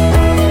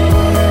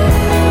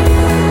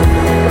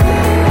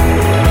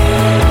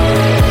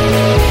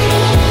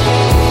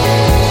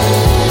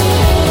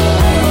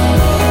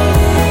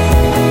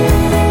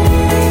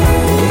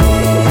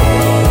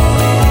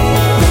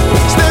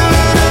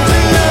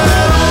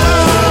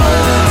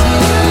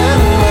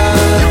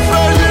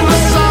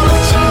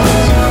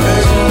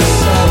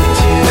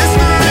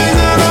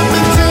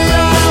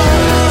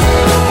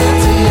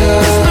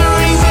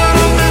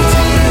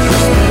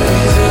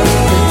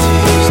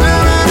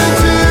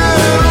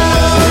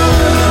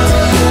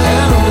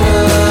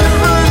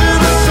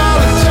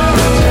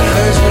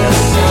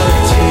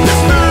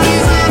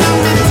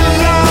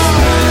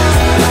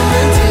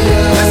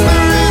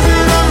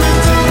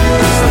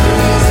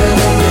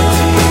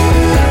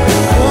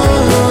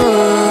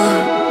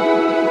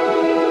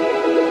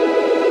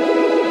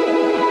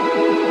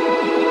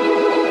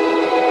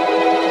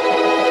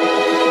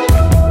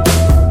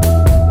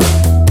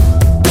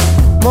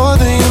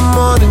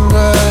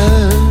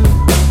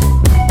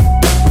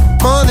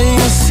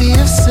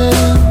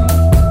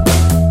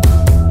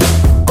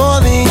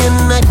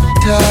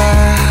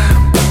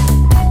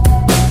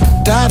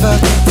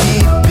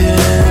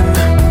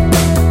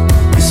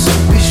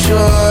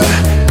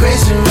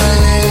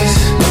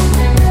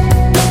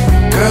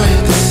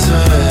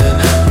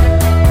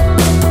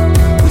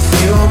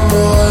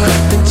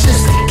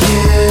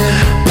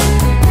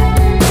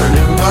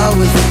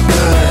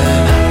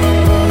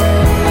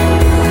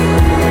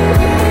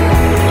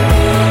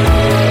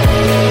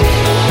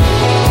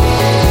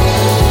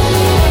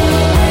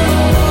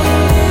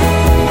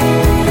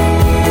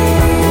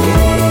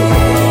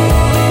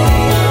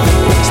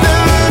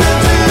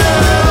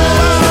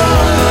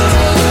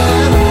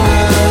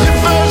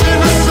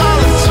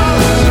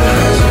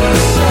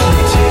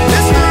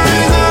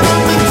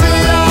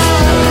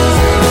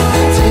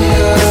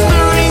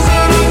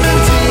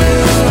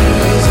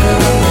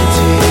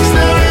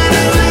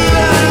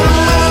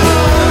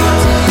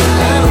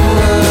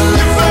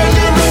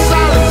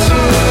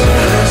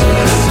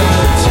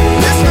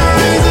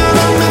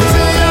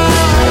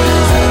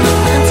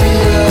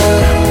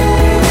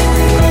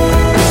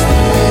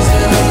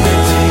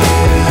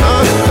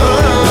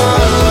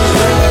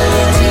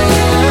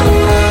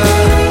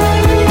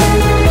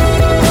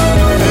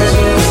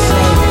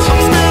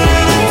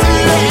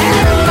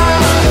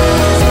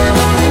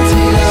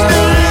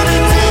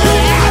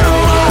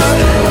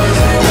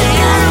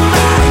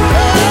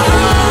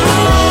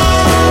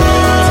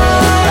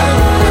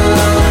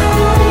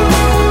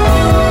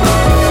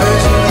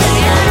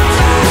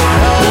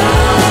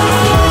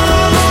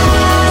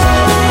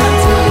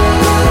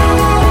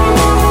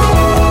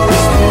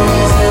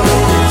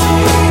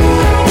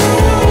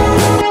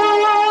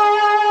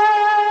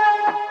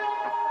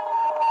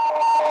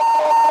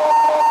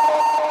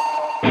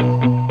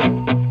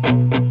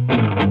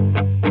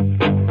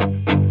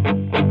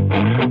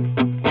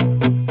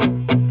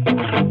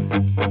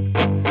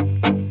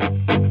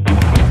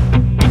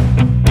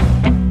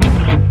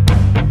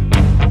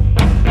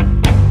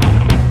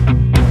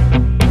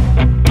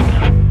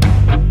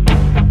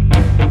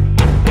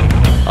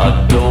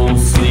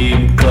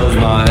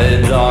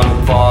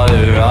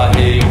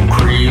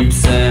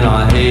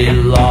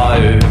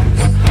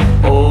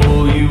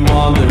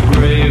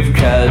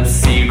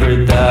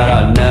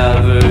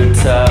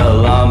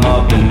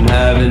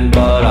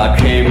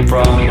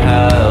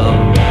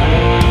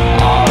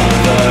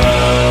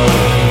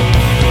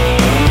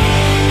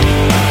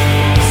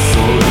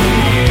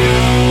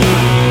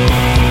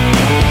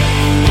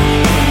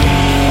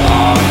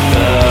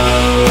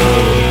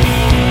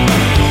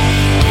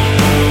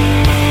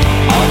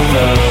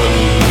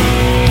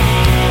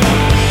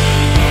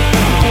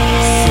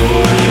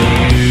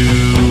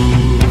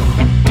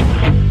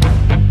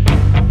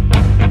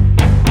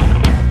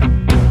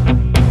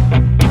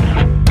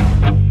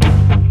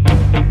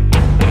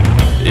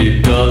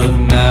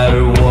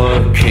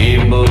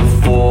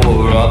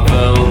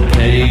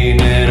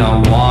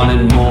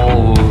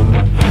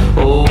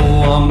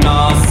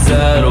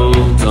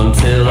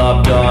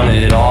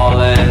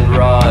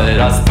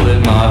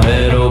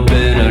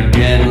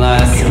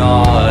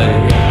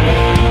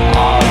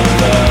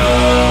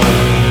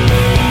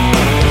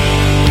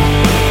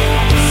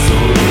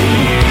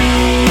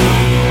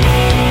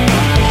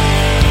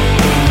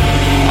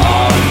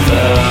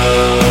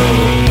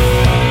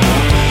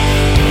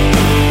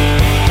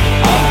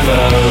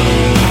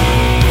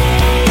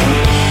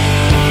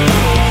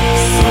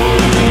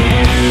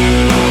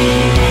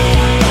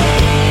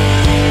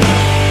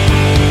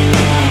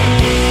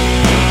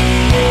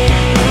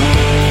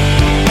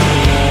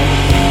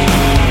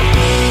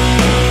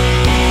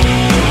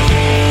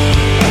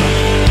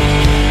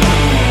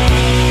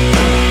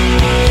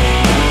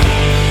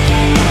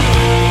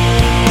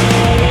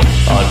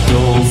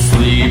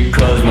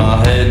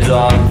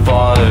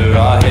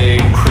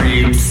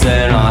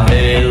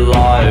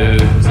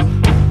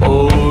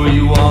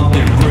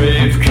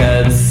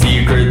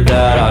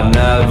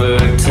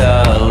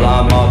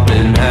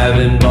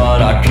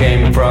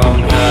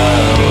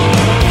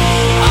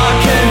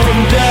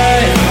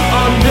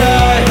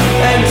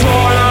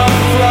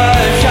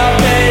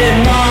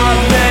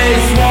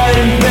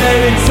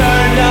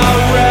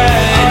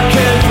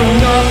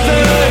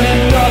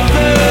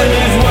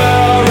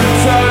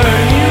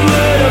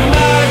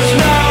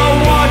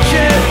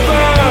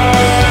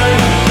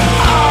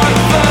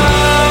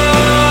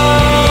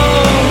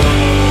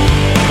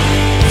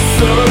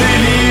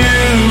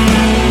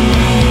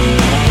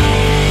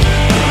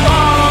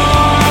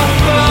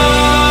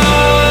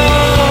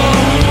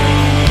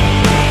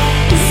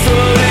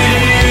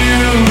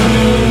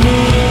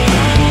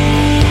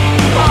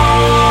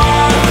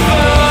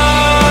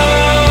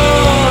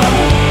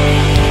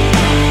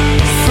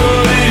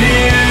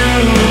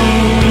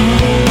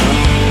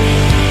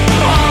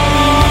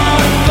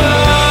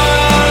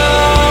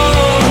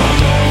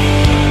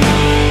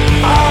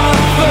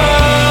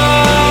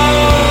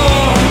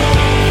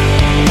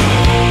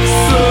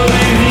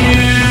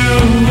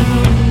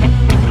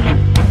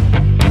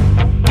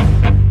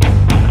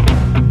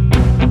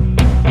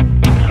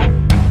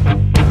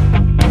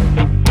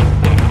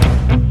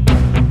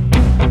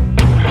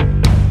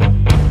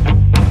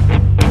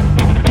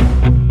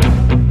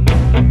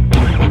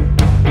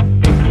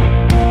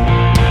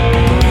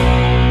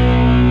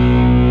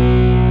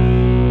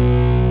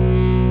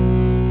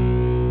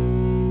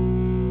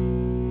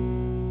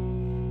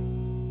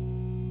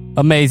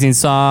 Amazing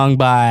song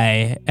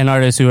by an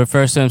artist who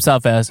refers to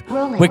himself as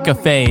Wicca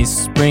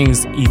Phase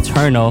Springs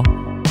Eternal,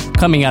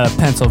 coming out of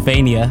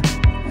Pennsylvania.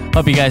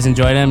 Hope you guys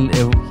enjoyed him.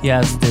 He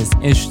has this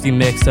interesting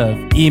mix of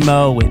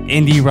emo with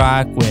indie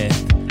rock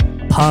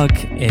with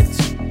punk.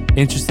 It's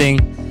interesting.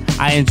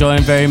 I enjoy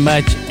him very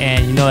much,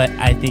 and you know what?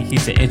 I think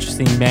he's an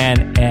interesting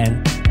man,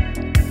 and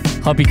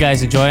hope you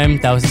guys enjoy him.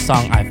 That was the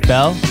song I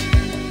Fell.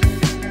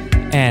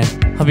 And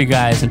hope you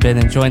guys have been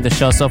enjoying the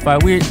show so far.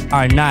 We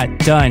are not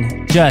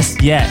done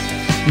just yet.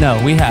 No,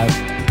 we have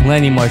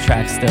plenty more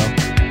tracks still.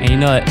 And you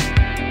know what?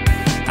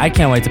 I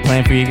can't wait to play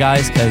them for you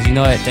guys, because you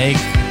know what? They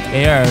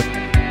are.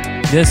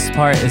 This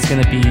part is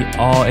going to be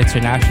all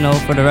international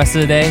for the rest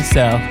of the day.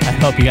 So I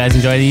hope you guys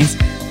enjoy these.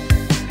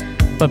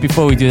 But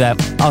before we do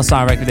that, all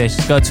song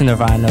recommendations, go to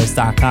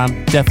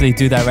nirvananoise.com. Definitely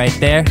do that right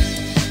there.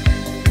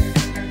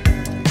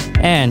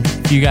 And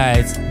if you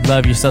guys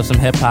love yourself some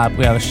hip-hop,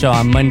 we have a show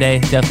on Monday.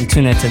 Definitely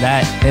tune into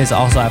that. It is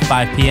also at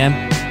 5 p.m.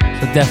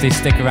 So definitely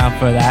stick around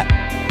for that.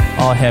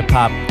 All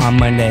hip-hop on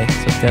Monday.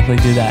 So definitely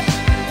do that.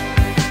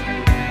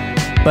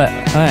 But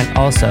and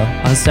also,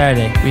 on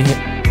Saturday,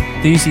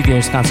 the UC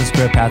Theater's Concert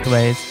Career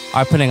Pathways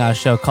are putting on a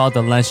show called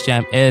The Lunch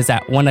Jam. It is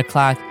at 1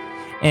 o'clock.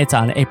 And it's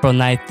on April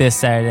 9th, this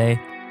Saturday.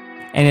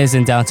 And it is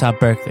in downtown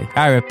Berkeley.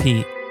 I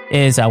repeat, it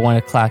is at 1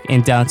 o'clock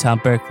in downtown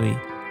Berkeley.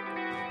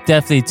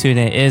 Definitely tune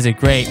in. It is a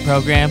great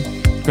program,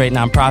 great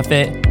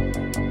nonprofit.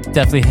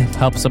 Definitely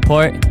helps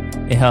support.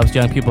 It helps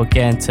young people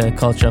get into the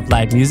culture of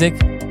live music.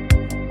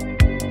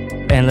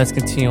 And let's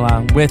continue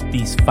on with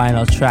these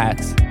final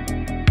tracks.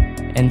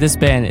 And this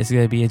band is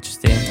going to be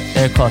interesting.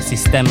 They're called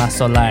Systema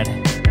Solar.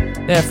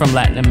 They're from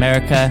Latin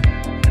America.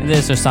 And this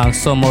is their song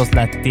Somos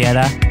la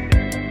Tierra.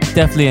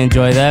 Definitely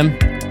enjoy them.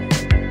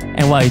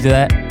 And while you do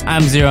that,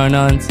 I'm Zero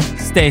Unknowns.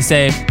 Stay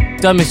safe.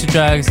 Don't miss your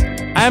drugs.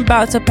 I'm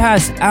about to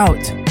pass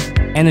out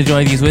and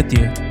enjoy these with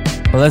you.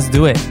 But let's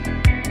do it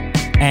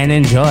and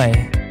enjoy.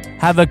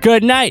 Have a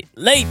good night.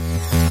 Late.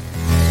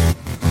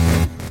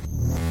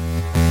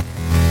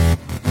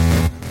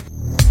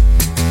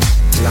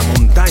 La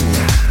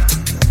montaña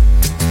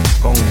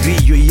con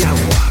brillo y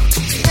agua.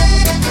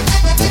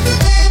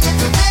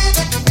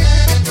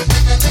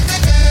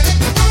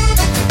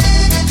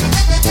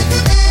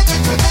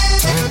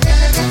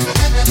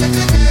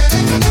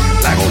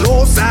 La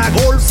golosa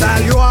Gol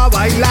salió a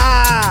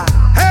bailar.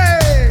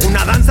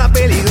 Una danza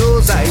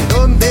peligrosa, ¿y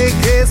dónde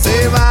que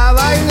se va a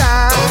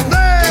bailar?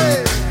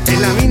 ¿Dónde?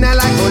 En la mina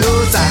la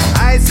golosa,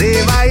 a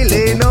ese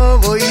baile no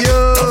voy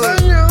yo.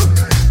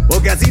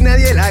 Porque así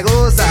nadie la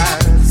goza,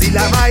 si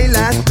la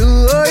bailas tú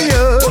o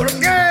yo. ¿Por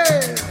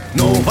qué?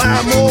 Nos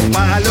vamos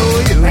pa'l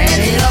hoyo.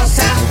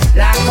 Peligrosa,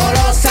 la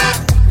golosa,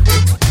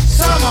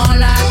 somos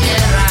la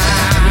tierra.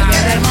 Mi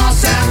tierra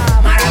hermosa,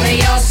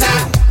 maravillosa,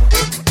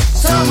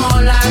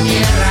 somos la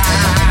tierra.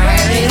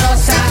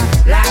 Peligrosa,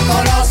 la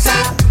golosa,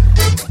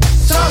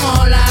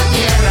 somos la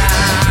tierra,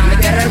 mi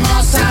tierra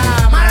hermosa,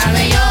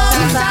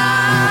 maravillosa,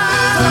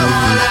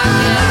 somos la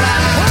tierra.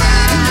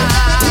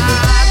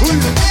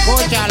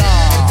 Escúchalo,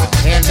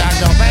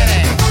 Gildardo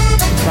Pérez,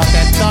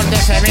 protector de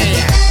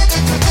Sevilla.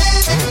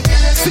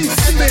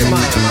 Systema.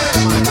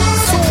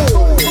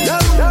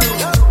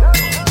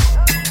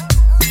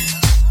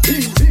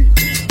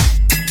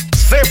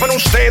 Sepan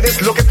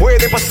ustedes lo que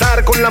puede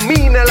pasar con la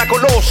mina La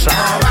Colosa.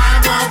 No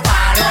vamos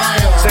para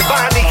hoyo. Se va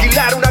a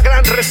aniquilar una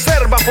gran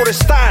reserva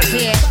forestal.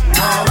 Sí,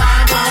 no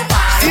vamos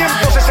para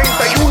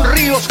 161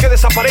 ríos que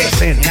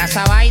desaparecen. mira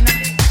esa vaina.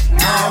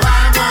 No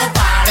vamos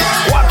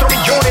para 4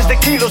 millones de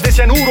kilos de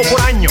cianuro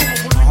por año.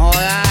 no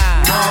joda.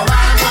 No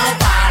vamos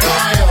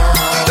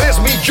para 3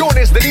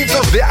 millones de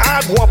litros de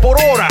agua por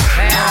hora.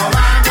 no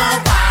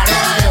vamos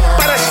para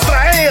Para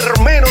extraer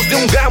menos de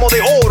 1 gramo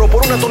de oro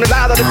por 1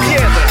 tonelada de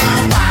piedra.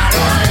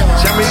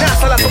 Se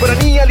amenaza la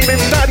soberanía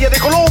alimentaria de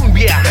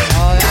Colombia.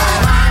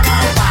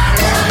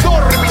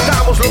 No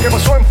repitamos lo que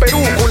pasó en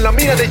Perú con la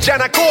mina de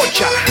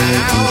Yanacocha.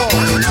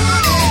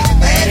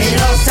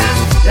 Peligrosa,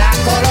 la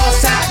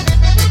colosa,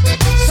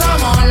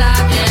 somos la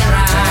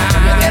tierra,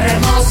 mi tierra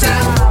hermosa,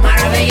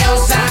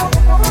 maravillosa,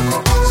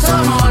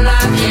 somos la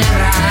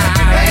tierra.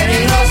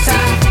 Peligrosa,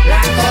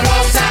 la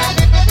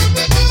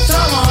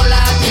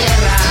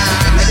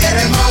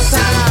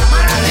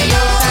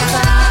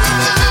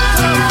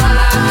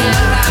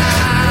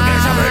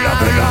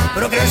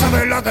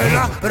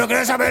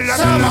saberla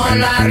que Somos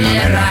la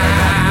tierra.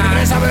 Pero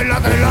querés saberla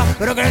que la,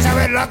 pero querés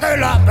saberla que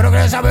la, pero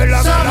querés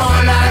saberla que la.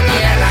 Somos la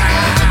tierra.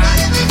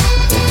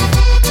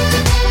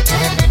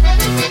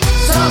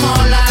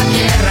 Somos la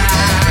tierra.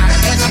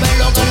 Querés saber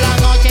lo que en la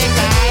noche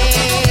cae.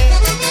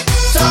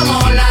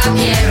 Somos la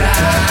tierra.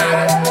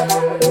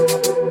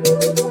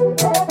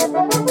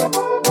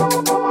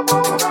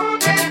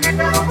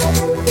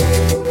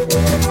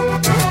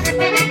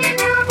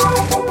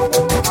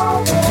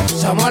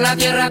 Somos la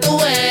tierra, tú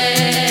ves.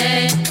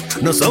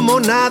 No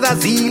somos nada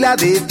si la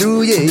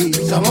destruye.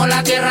 Somos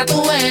la tierra,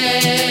 tú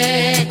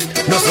ves.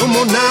 No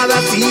somos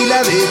nada si la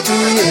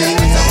destruye.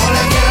 Somos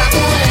la tierra,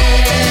 tú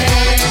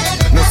ves.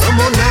 No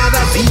somos nada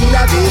si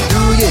la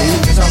destruye.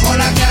 Somos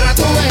la tierra,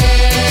 tú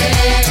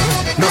ves.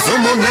 No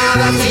somos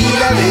nada si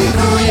la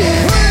destruye.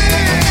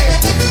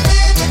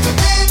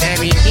 De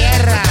mi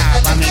tierra,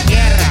 pa' mi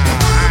tierra.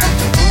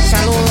 Un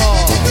saludo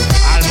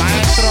al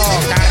maestro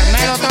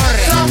Carmelo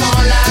Torres.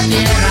 Somos la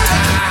tierra.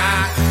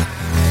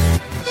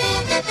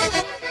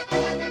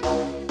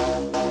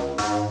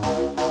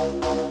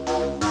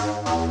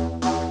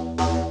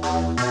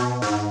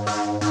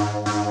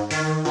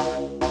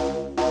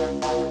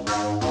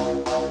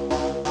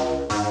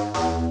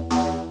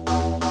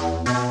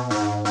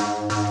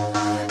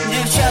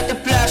 Девчата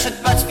пляшут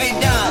под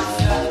спидом,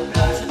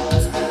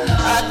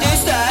 а ты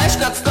стоишь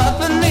как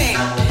вкопанный.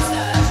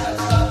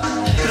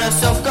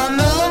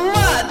 Кроссовками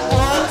ломать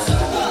пол,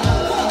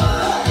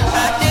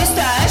 а ты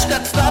стоишь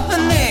как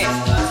вкопанный.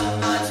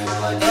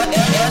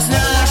 Я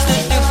знаю, что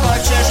ты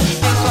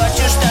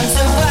хочешь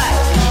танцевать.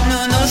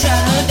 Ну же,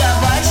 ну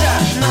давай же,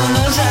 ну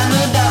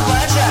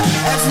давай же.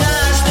 Я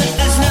знаю, что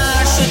ты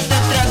знаешь,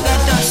 этот трек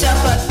готовься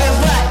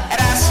подпевать.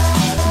 Раз,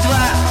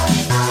 два,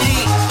 три,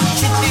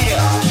 четыре.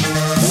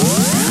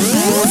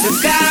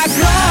 Музыка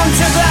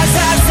громче,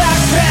 глаза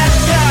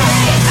закрыты.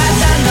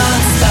 Это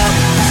нон-стоп.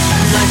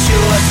 Ночью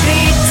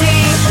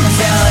открытий,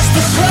 делай,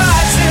 что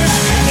хочешь.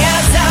 Я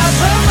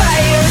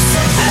забываюсь.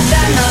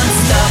 Это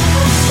нон-стоп.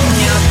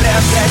 Не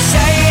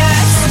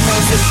прекращаясь.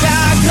 Музыка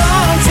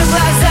громче,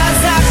 глаза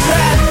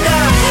закрыты.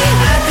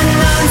 Это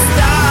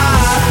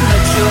нон-стоп.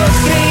 Ночью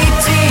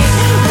открытий,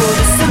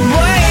 буду с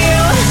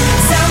собою.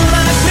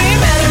 Самое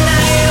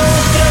примерное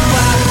утро в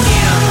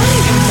окне.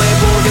 И мы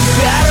будем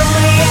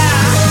первые.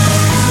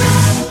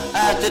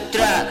 Этот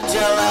трек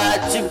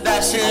делает тебя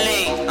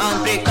сильней. Он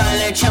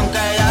прикольнее, чем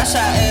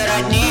колеса, и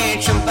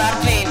роднее, чем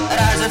портвейн.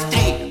 Раза в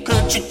 3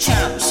 круче,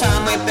 чем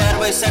самый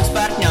первый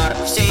секс-партнер.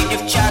 Все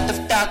девчата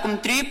в таком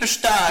трипе,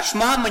 что аж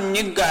мама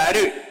не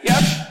горюй.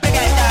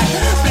 Прыгай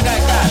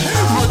так,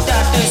 будто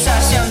ты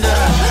совсем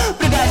дурак.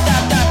 Прыгай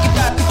так, так и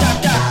так и так,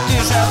 так. Ты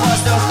же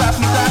воздух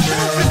как-никак.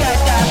 Прыгай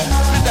так,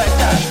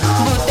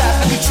 будто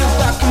Пикачу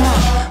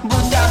покемон.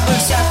 Будто бы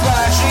вся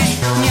твоя жизнь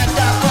не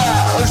такое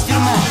уж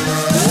дерьмо.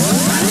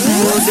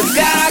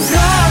 Музыка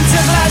громче,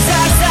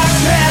 глаза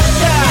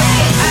закрыты.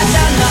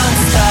 Это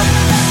нон-стоп.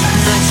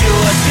 Ночью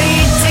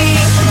открытий,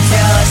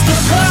 делай, что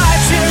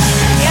хочешь.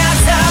 Я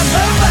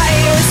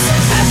забываюсь.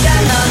 Это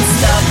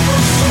нон-стоп.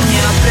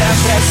 Не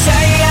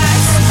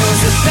прекращаясь.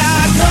 Музыка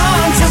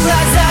громче,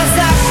 глаза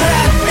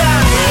закрыты.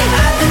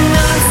 Это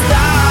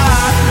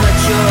нон-стоп.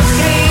 Ночью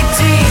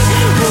открытий,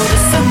 буду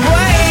с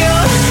собою.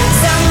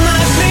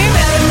 Самое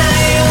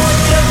примерное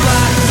утро в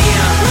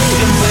окне.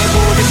 И мы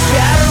будем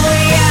первые.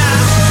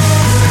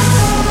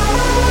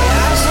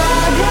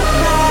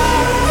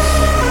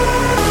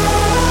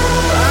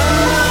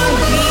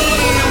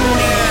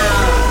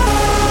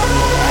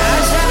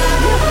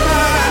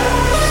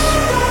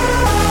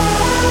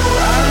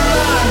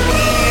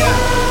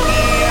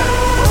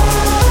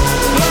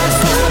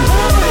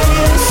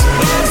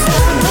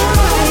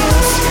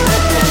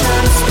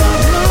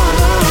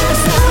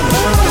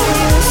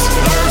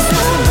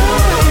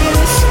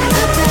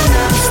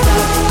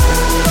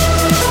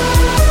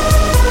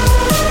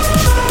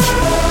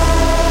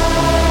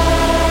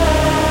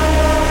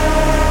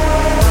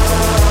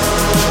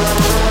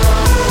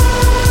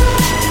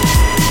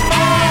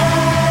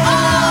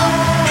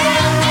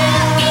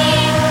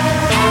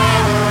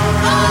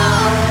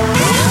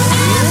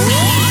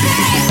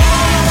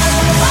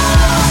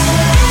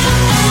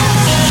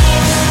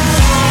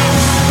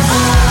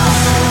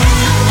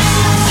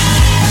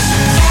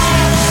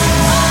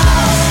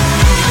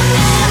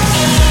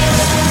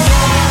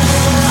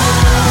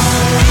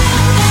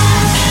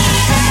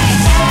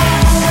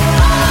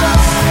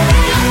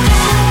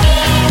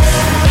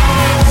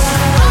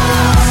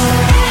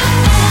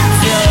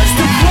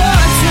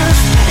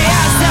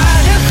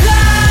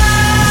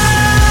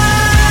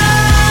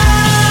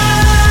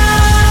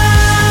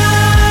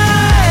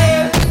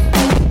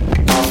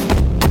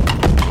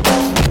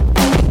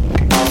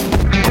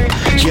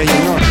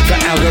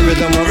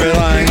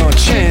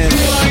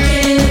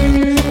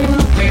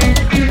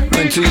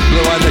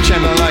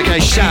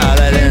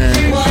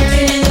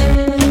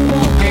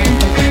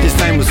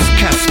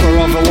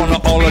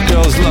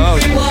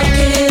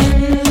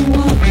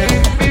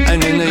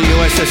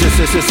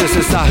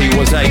 He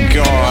was a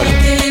god.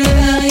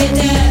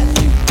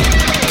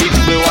 He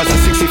blew as a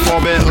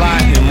 64-bit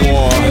lightning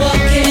war.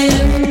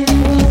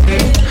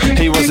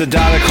 He was a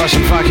data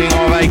crushing fucking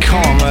of a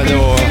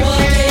Commodore.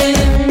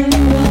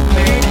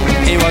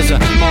 He was a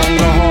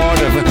mongrel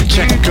horde of a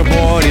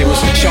checkerboard. He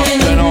was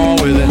shocked and all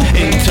with an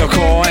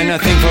intercore and a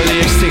thing for the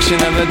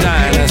extinction of the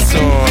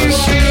dinosaurs.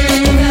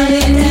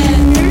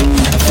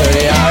 30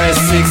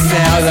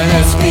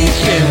 RS6000 speed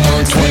thin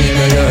 120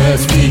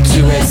 megahertz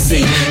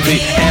P2SC. The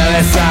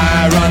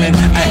LSI running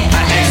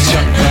AIX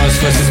jump cars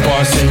versus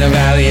boss in the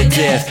valley of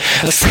death.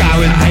 A sky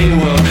with a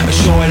world, a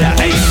shore without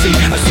AC,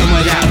 a sun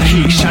without the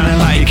heat, shining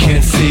like you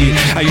can't see.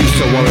 I used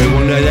to worry,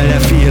 wonder that I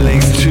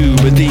feelings too,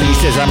 but these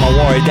days I'm a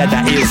worried that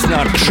that is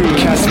not true.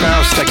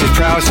 Kasparov stuck his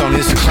prowess on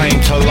his claim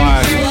to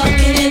life,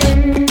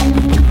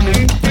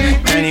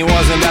 and he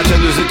wasn't about to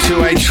lose it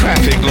to a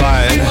traffic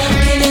light.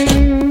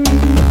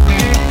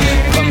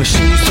 But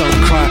machines don't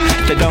cry,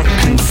 they don't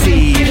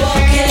concede.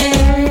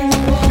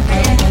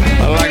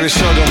 Like the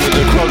shogun with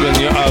the Krogan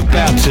you're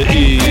about to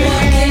eat.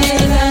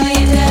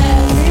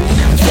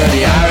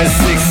 30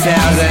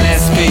 RS6000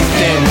 SP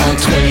thin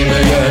 120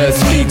 megahertz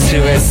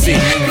P2SC.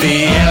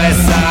 The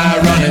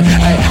LSI running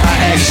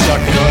AIX shot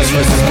noise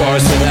versus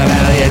Boris in the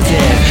valley of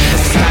death. A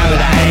sky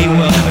without A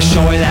world, a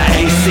shore without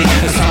AC,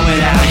 a sun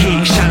without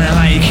heat, shining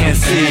like you can't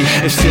see.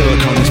 If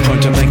silicon is prone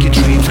to make your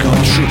dreams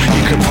come true,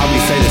 you could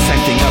probably say the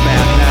same thing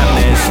about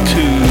nightmares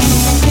too.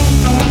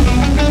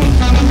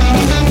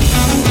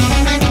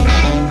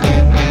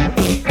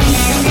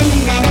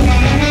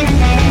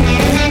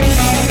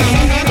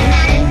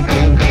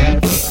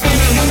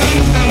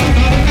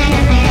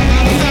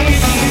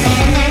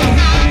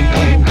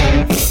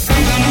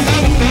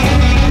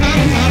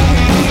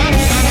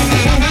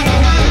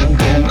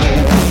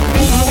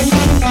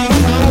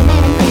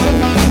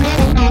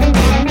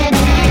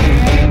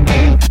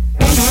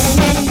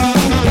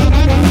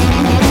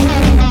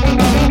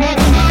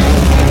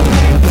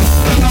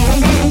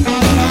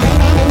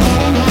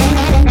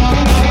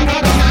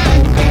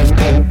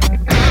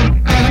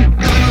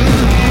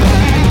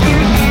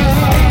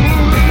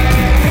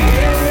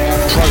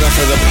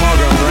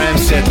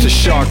 To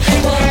shock,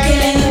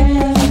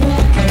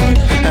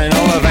 and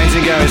all the veins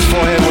in Gary's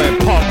forehead went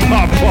pop,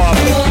 pop, pop.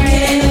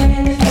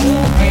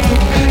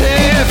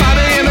 If I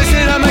be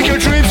innocent, I make your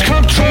dreams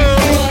come true.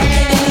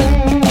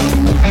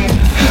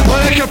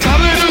 Well, they could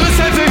probably do the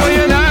same thing with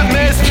your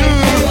nightmares too.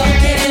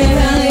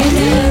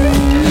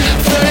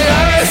 30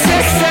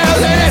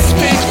 RS6000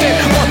 SP thin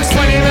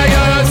 120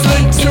 megahertz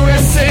linked to a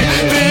C.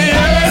 The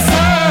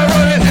LSI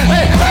running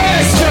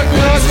AIX struck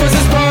noise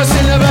versus Boris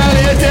in the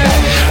valley of death.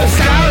 A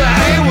sky with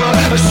a world,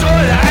 a shore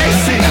with a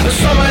AC, a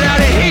sun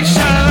without a heat,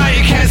 shining like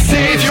you can't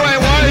see. If you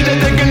ain't worried that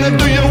they're gonna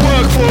do your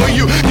work for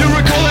you, you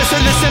recall I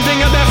said the same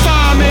thing about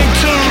farming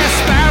too.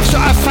 Kasparov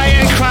shot a fight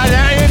and cried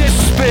out in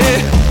despair.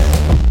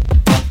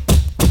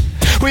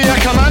 We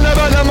are commanded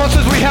by the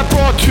monsters we have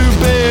brought to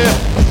bear.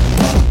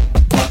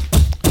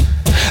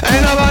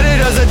 Ain't nobody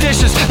does the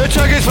dishes, the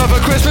turkey's for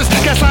Christmas.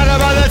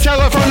 Gaslighted by the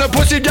telephone, the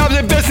pussy jobs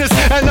in business,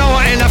 and no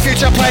one in the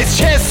future plays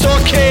chess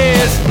or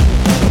cares.